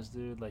massage,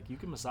 dude, like you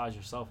can massage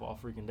yourself all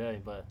freaking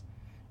day, but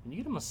when you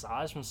get a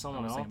massage from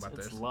someone I was else, thinking about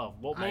it's this. love.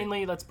 Well, I-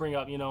 mainly, let's bring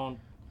up, you know,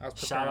 I was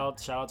shout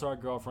preparing- out to our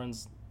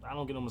girlfriends. I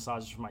don't get no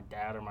massages from my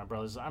dad or my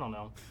brothers. I don't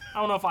know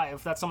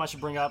if that's something I should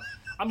bring up.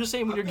 I'm just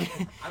saying when you're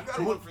getting, I've got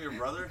one for your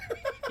brother.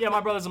 yeah, my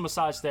brother's a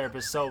massage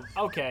therapist, so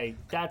okay,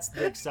 that's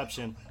the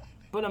exception.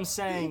 But I'm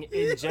saying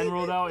in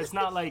general though, it's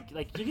not like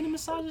you're getting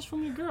massages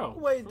from your girl.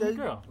 from your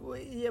girl.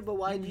 yeah, but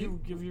why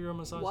You give your girl a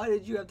massage.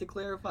 did you have to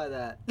clarify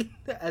that?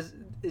 As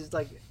is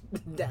like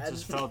I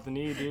just felt the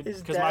need, dude,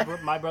 His because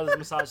dad- my brother's a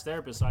massage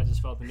therapist, so I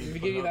just felt the need. Did to he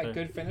put give it you out that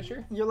there. good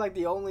finisher? You're like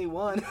the only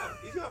one.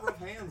 He's got rough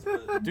hands,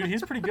 but Dude,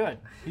 he's pretty good.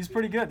 He's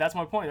pretty good. That's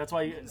my point. That's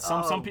why shout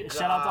out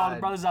to all the God.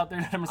 brothers out there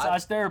that are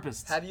massage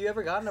therapists. Have you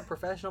ever gotten a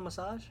professional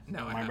massage? No,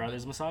 I My haven't.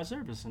 brother's a massage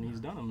therapist, and he's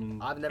done them.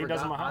 And I've never he does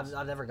them gotten. in my house.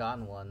 I've never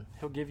gotten one.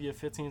 He'll give you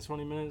 15,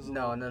 20 minutes.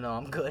 No,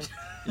 I'm good.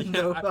 I I'm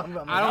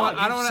don't No, want-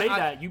 you say I-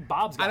 that. You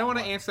Bob's got I don't want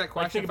to one. answer that Like,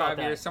 question think in about 5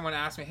 years. that. Someone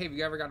asked me, "Hey, have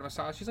you ever got a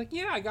massage?" She's like,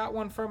 "Yeah, I got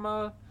one from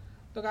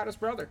the guy's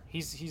brother."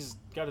 He's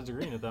got a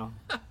degree in it though.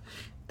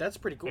 That's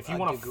pretty cool. If you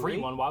want a free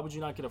one, why would you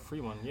not get a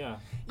free one? Yeah,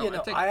 Yeah, I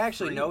no, take I a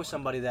actually free know one.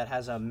 somebody that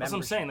has a that's what I'm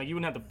membership. saying. Like you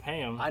wouldn't have to pay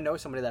him. I know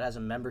somebody that has a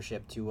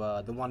membership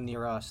to the one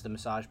near us. The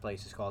massage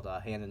place is called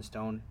Hand and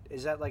Stone.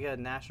 Is that like a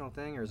national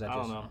thing or is that I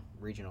just don't know.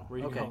 regional?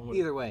 Regional. Okay.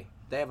 Either way,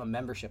 they have a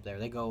membership there.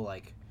 They go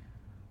like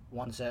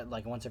once every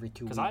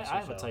 2 weeks. Because I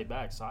have a tight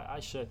back, so I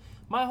should.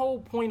 My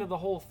whole point of the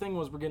whole thing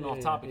was we're getting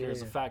off topic here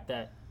is the fact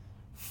that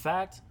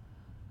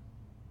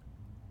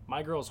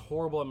my girl's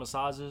horrible at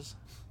massages,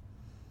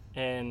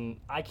 and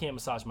I can't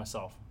massage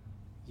myself.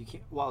 You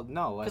can't. Well,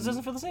 no, Because it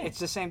doesn't feel the same. It's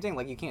the same thing.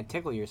 Like you can't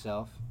tickle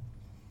yourself.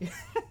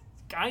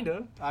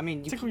 Kinda. I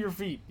mean, Tickle your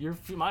feet.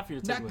 My feet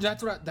are ticklish.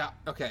 That's what.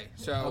 Okay,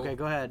 so Okay,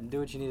 go ahead. Do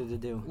what you needed to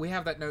do. we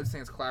have that notes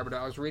thing as collaborative.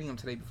 I was reading them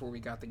today before we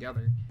got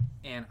together,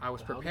 and I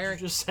was How did preparing.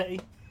 you just say?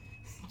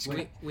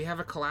 We have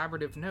a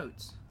collaborative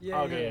notes.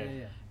 Yeah,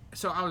 Okay.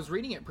 So I was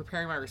reading it,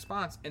 preparing my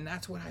response, and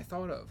that's what I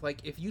thought of.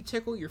 Like, if you're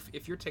ticklish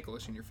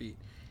in your feet,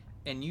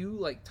 and you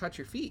like touch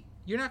your feet,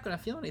 you're not gonna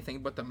feel anything.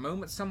 But the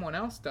moment someone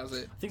else does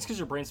it, I think it's because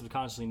your brain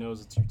subconsciously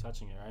knows it's you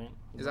touching it, right?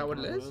 Is that what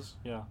it kinda is?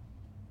 Yeah.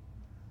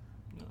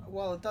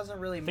 Well, it doesn't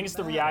really. I think it's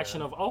the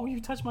reaction of, oh,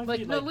 you touched my like,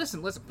 feet. no,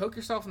 listen, poke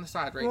yourself in the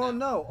side right Well,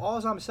 now. no.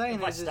 All I'm saying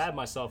If I is stab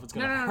myself, it's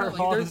No, gonna no, no, hurt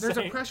no. all Like, the there's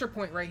a same. pressure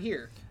point right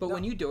here, but No.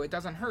 when you do it, it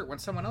doesn't hurt. When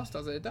someone else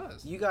does it, it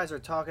does. you guys are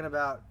talking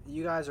about.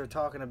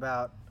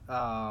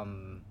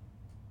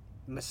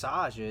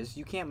 Massages.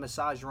 You can't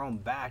massage your own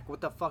back.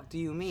 What the fuck do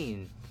you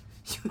mean?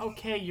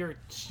 Okay, you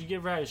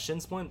ever had a shin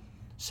splint?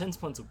 Shin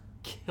splints will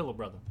kill a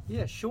brother.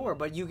 Yeah, sure,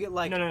 but you get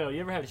like. No.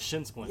 You ever had a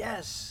shin splint?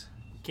 Yes.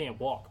 You can't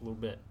walk a little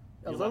bit.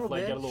 A Your little left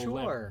leg bit, got a little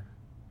limp. sure.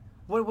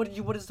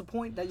 What is the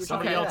point that you're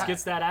Somebody trying to else get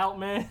gets that out,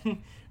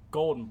 man.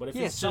 golden. But if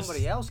Yeah, it's just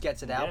somebody else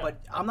gets it out, Yeah.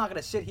 but I'm not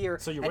gonna sit here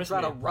So you're and with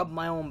try me. to rub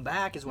my own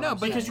back. Is what No, I'm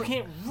because you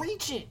saying. can't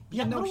reach it. You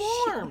Yeah, have no little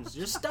shit. arms.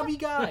 You're a stubby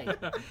guy.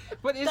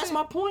 But That's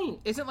my point.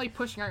 Isn't like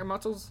pushing out your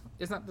muscles?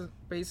 Isn't that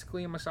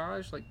basically a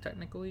massage? Like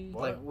technically.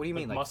 Like, what do you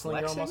mean, like muscling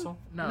your own flexing? muscle?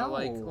 No, No.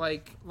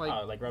 like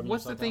Like rubbing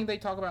what's the yourself thing out? they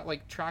talk about?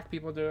 Like track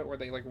people do it, where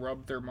they like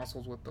rub their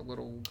muscles with the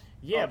little.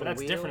 Yeah, Oh, but the that's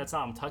wheel? different. It's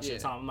not. I'm touching.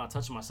 It's Yeah. not. I'm not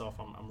touching myself.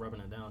 I'm rubbing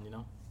it down. You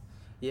know.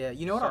 Yeah,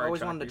 you know what I Sorry, always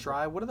track wanted to people.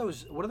 try? What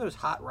are those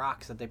hot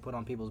rocks that they put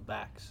on people's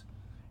backs?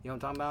 You know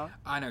what I'm talking about?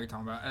 I know what you're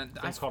talking about, and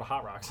It's called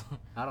hot rocks.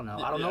 I don't know.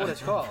 I don't know what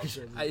it's called.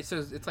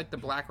 it's like the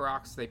black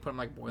rocks. They put them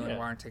like boiling Yeah.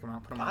 water and take them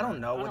out. Put them. I don't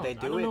know what they I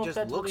do. don't know It if just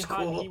that's looks really hot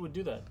and cool. he would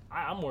do that.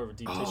 I'm more of a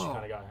deep tissue Oh.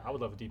 kind of guy. I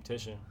would love a deep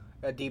tissue.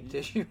 A deep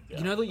tissue. Yeah.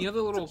 You know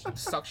the little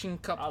suction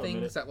cup I'll admit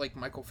things it. that like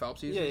Michael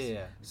Phelps uses. Yeah, yeah,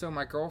 yeah. So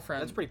my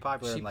girlfriend. That's pretty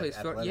popular She in, like, plays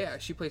field, athletics. yeah,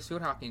 she plays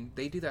field hockey. And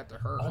they do that to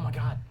her. Oh my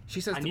god.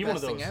 She says I the need one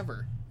best of thing those.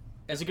 ever.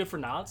 Is it good for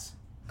knots?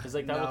 Is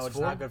like that No, what's it's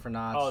for? not good for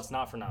knots. Oh, it's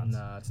not for knots.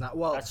 No, it's not.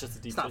 Well, That's just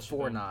a deep it's not tissue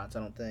for thing. knots. I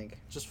don't think.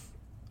 Just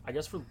I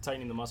guess for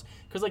tightening the muscle,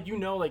 because like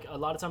like a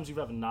lot of times you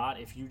have a knot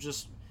if you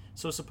just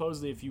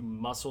supposedly if you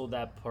muscle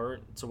that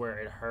part to where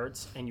it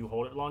hurts and you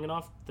hold it long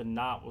enough, the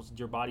knot will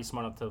your body's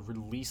smart enough to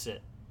release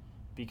it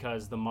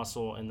because the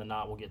muscle and the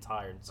knot will get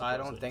tired. I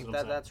supposedly, don't is think what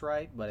I'm saying. that's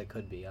right, but it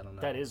could be. I don't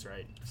know. That is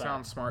right.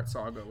 Sounds smart,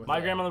 so I'll go with My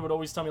that. grandmother would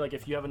always tell me, like,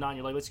 if you have a knot in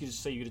your leg, let's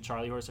just say you get a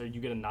Charlie horse or you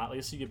get a knot, like,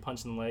 let's say you get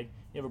punched in the leg,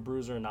 you have a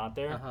bruise or a knot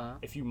there. Uh-huh.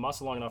 If you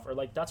muscle long enough, or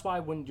like, that's why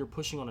when you're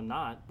pushing on a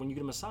knot, when you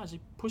get a massage, you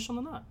push on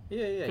the knot.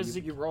 Yeah, yeah. Because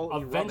You roll.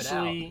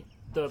 eventually,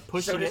 the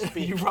pushing So to it,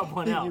 speak. you rub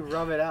one out. You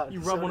rub it out.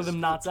 You so rub to one of them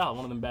speak. knots out,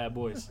 one of them bad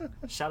boys.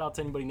 Shout out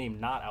to anybody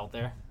named Knot out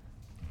there.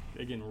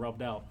 They're getting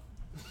rubbed out.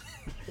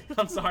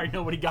 I'm sorry,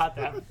 nobody got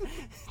that.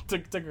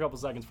 took a couple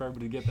seconds for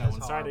everybody to get that That's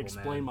one. Sorry to horrible,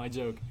 explain man. my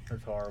joke.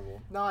 That's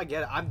horrible. No, I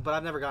get it. But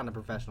I've never gotten a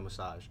professional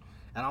massage,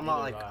 and I'm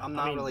not Neither like have I. I'm I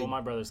not mean, really. Well,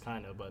 my brother's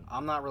kind of, but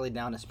I'm not really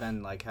down to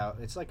spend like how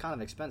it's like kind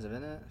of expensive,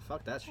 isn't it?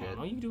 Fuck that shit.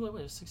 Oh, you can do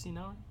what, 16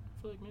 an hour?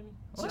 I feel like maybe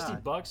Why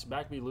not? $60.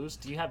 Back be loose.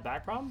 Do you have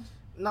back problems?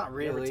 Not ever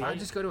really. tight? I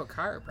just go to a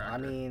chiropractor. I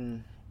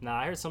mean, Nah,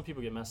 I heard some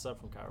people get messed up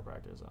from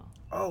chiropractors though.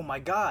 oh my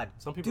god.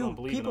 Some people Dude, don't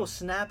believe in people them.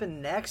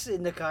 snapping necks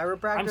in the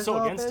chiropractor's I'm so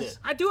office? against it.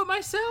 I do it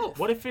myself.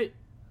 What if it?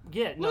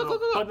 Yeah, no, Look, no,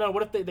 look, look. but no.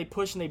 What if they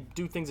push and they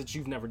do things that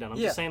you've never done? I'm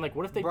Yeah. just saying, like,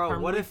 what if they Bro,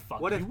 permanently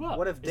fuck what if you up?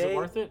 what if Is Dave? it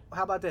worth it?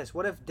 How about this?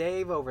 What if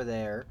Dave over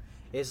there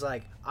is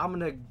like, I'm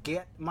gonna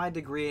get my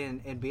degree in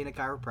being a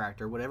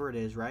chiropractor, whatever it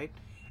is, right?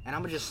 And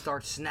I'm gonna just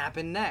start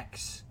snapping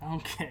necks.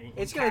 Okay,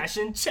 It's gonna- cash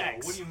and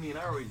checks. What do you mean?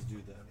 I always do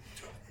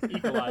that.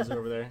 Equalizer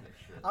over there.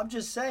 I'm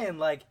just saying,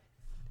 like,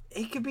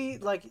 it could be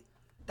like,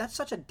 that's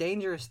such a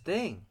dangerous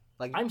thing.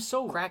 Like, I'm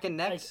so cracking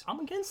like, necks. I'm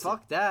against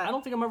Fuck it. that. I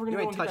don't think I'm ever gonna You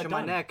go ain't and get touching that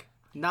my done. neck.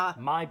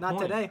 Not My not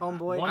point. today,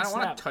 homeboy. One I don't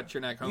want snap. to touch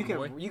your neck, You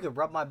homeboy. can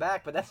rub my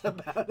back, but that's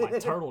about My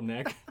it.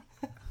 turtleneck.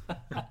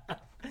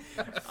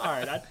 All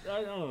right,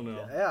 I don't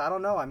know. Yeah, I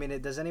don't know. I mean,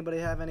 does anybody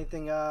have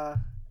anything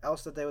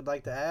else that they would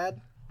like to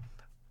add?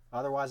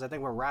 Otherwise, I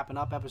think we're wrapping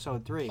up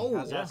episode 3. Oh,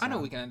 How's that I know sound?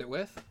 what we can end it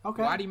with.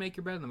 Okay. Why do you make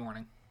your bed in the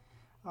morning?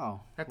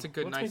 Oh, That's a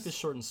good, Let's nice. make this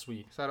short and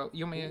sweet. So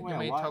you want me well,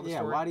 to why, tell the yeah.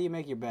 story? Why do you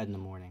make your bed in the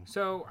morning?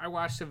 So I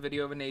watched a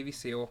video of a Navy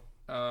SEAL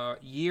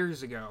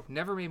years ago.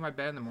 Never made my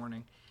bed in the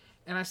morning,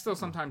 and I still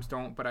sometimes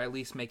don't, but I at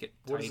least make it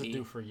tidy. What does it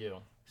do for you?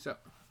 So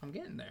I'm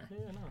getting there.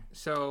 Yeah, no.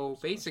 So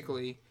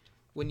basically,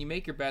 when you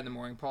make your bed in the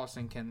morning, Paul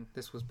Sinkin,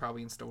 this was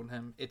probably instilled in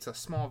him. It's a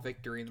small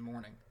victory in the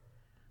morning.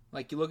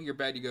 Like you look at your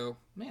bed, you go,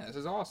 "Man, this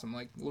is awesome!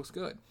 Like looks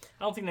good."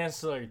 I don't think they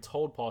necessarily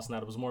told Paulson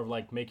that. It was more of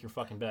like, make your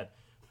fucking bed.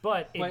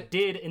 But it But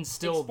did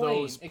instill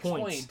those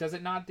Explain. points. Does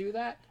it not do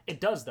that? It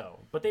does, though.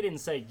 But they didn't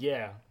say,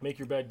 yeah, make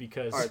your bed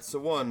because... All right, so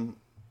one,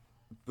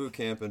 boot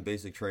camp and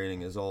basic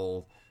training is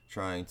all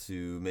trying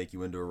to make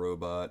you into a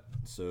robot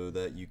so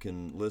that you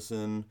can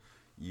listen.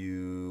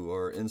 You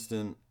are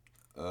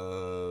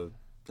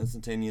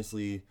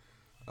instantaneously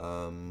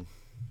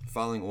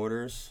following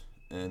orders,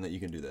 and that you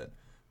can do that.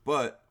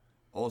 But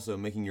also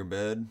making your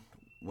bed.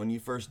 When you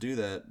first do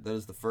that, that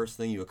is the first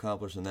thing you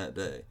accomplish in that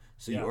day.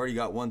 So Yeah. you already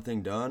got one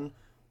thing done,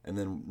 and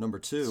then number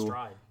 2,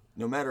 Stride.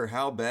 no matter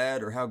how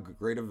bad or how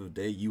great of a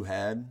day you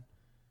had,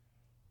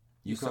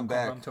 you still come come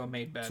back home to a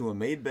made bed. to a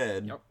made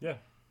bed, Yep. Yeah.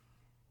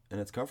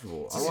 and it's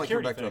comfortable. It's I a don't want to come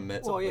security back to a thing.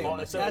 med. Well, yeah, Well,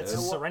 it's a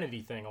that's-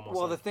 serenity thing almost.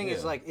 Well, like. the thing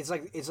is, Yeah. like,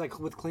 it's like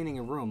with cleaning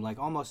a room, like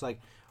almost like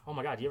Oh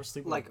my God, you ever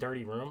sleep in like- a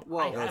dirty room?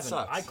 well, I That haven't.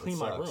 sucks. I clean It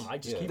my sucks. room. I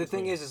just Yeah. keep the it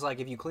thing clean. is like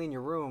if you clean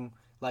your room,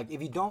 like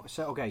if you don't,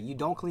 so okay, you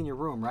don't clean your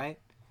room, right?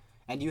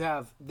 And you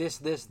have this,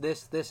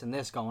 and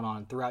this going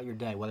on throughout your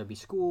day, whether it be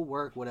school,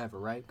 work, whatever,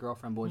 right?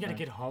 Girlfriend, You boyfriend. gotta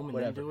get home and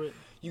whatever. then do it.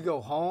 You go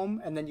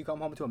home and then you come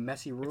home to a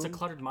messy room. It's a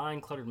cluttered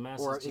mind, cluttered mess.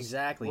 Or It's just-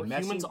 exactly, we're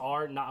messy- humans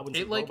are not. I wouldn't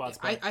say It like robots,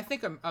 but I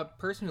think a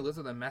person who lives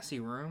in a messy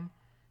room,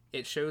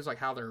 it shows like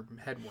how their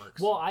head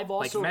works. well, I've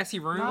also like messy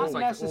rooms, Not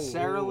like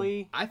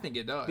necessarily. I think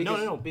it does. No,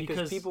 no,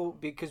 because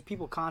because-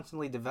 people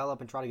constantly develop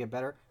and try to get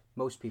better.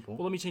 Most people.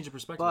 Well, let me change the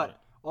perspective. on But it.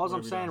 all I'm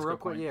Whatever saying, you're real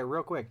doing, quick,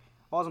 real quick.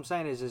 All I'm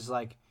saying is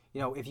like, you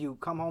know, if you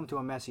come home to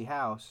a messy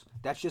house,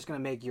 that's just gonna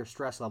make your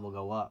stress level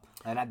go up,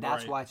 and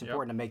that's Right, why it's yep.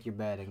 important to make your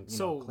bed and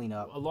So clean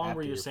up. along after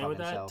where you're your saying with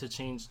fucking that, self. to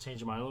change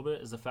your mind a little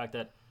bit, is the fact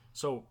that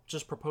So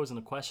just proposing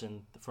a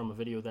question from a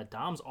video that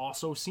Dom's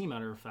also seen,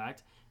 matter of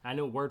fact. I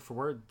know word for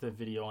word the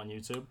video on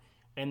YouTube.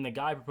 And the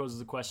guy proposes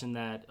a question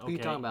that, okay, Who you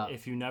talking about?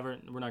 if you never,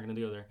 we're not going to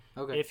go there.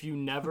 Okay. If you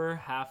never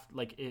have,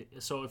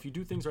 so if you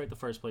do things right the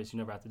first place, you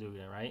never have to do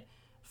it, right?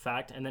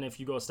 Fact. And then if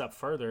you go a step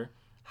further,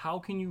 how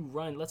can you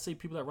run, let's say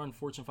people that run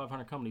Fortune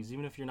 500 companies,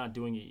 even if you're not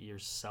doing it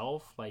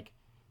yourself, like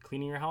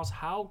cleaning your house,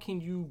 how can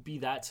you be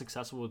that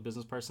successful as a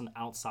business person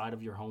outside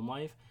of your home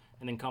life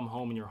and then come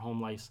home and your home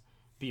life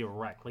be a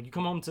wreck? Like you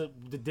come home to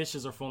the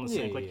dishes are full in the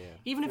sink. Like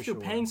even if you're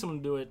paying someone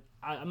to do it,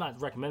 I'm not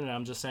recommending it.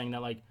 I'm just saying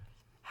that like,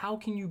 how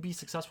can you be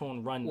successful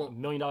and run a $1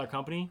 million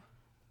company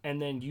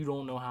and then you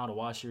don't know how to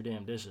wash your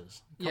damn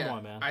dishes? Come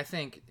on, man. I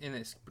think in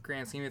this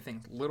grand scheme of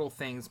things, little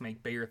things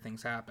make bigger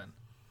things happen.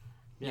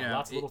 Yeah,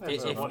 lots of little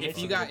things.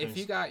 If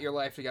you got your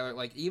life together,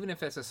 like even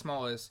if it's as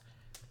small as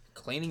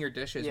cleaning your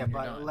dishes. Yeah, when you're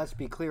but done. let's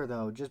be clear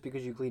though. Just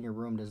because you clean your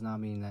room does not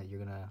mean that you're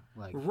gonna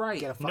like Right.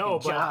 get a fucking No,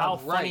 but job. how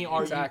funny Right,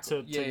 are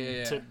exactly.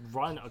 you to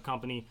run a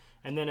company?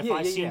 And then if Yeah,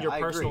 I see in your I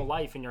personal agree.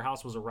 life and your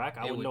house was a wreck,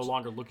 I It would no would-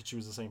 longer look at you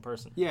as the same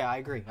person. Yeah, I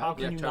agree. How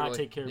can you not totally.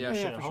 take care of Yeah, your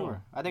yeah, shit for at home?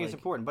 sure. I think it's Like,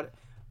 important, but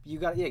you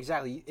got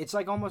exactly. It's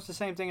like almost the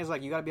same thing as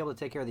like you got to be able to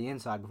take care of the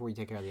inside before you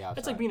take care of the outside.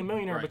 It's like being a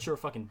millionaire, Right. but you're a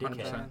fucking dickhead.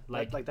 100%.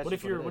 Like, Like, that's what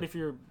just if you're what it is.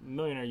 a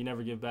millionaire? You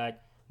never give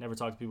back, never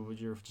talk to people, but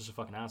you're just a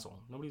fucking asshole.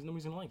 Nobody's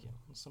gonna like you.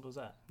 As simple as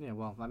that. Yeah,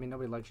 well, I mean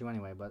nobody likes you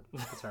anyway, but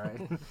it's all right.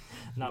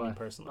 Not me But-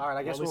 personally. all right, I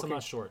Well, guess at least we'll I'm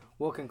not short.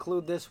 We'll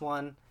conclude this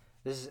one.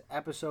 This is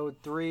episode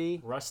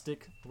 3. Rusty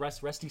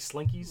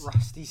slinkies.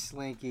 Rusty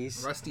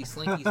Slinkies. Rusty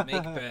Slinkies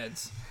make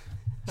beds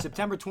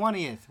September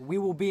 20th, we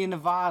will be in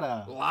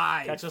Nevada,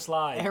 live. Catch us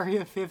live.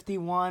 Area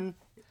 51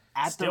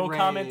 at Still the raid.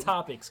 comment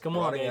topics. Come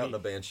on, Rotting out in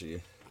baby. a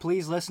banshee.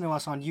 Please listen to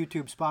us on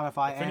YouTube,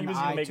 Spotify, If and anybody's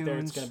gonna make there,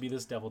 it's iTunes. gonna be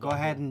this devil. Go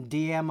ahead and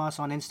DM us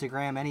on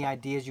Instagram. Any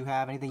ideas you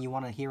have, anything you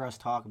want to hear us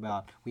talk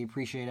about. We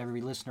appreciate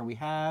every listener we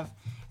have.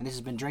 And this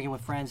has been Drinking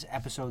with Friends,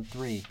 episode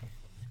 3.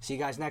 See you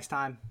guys next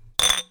time.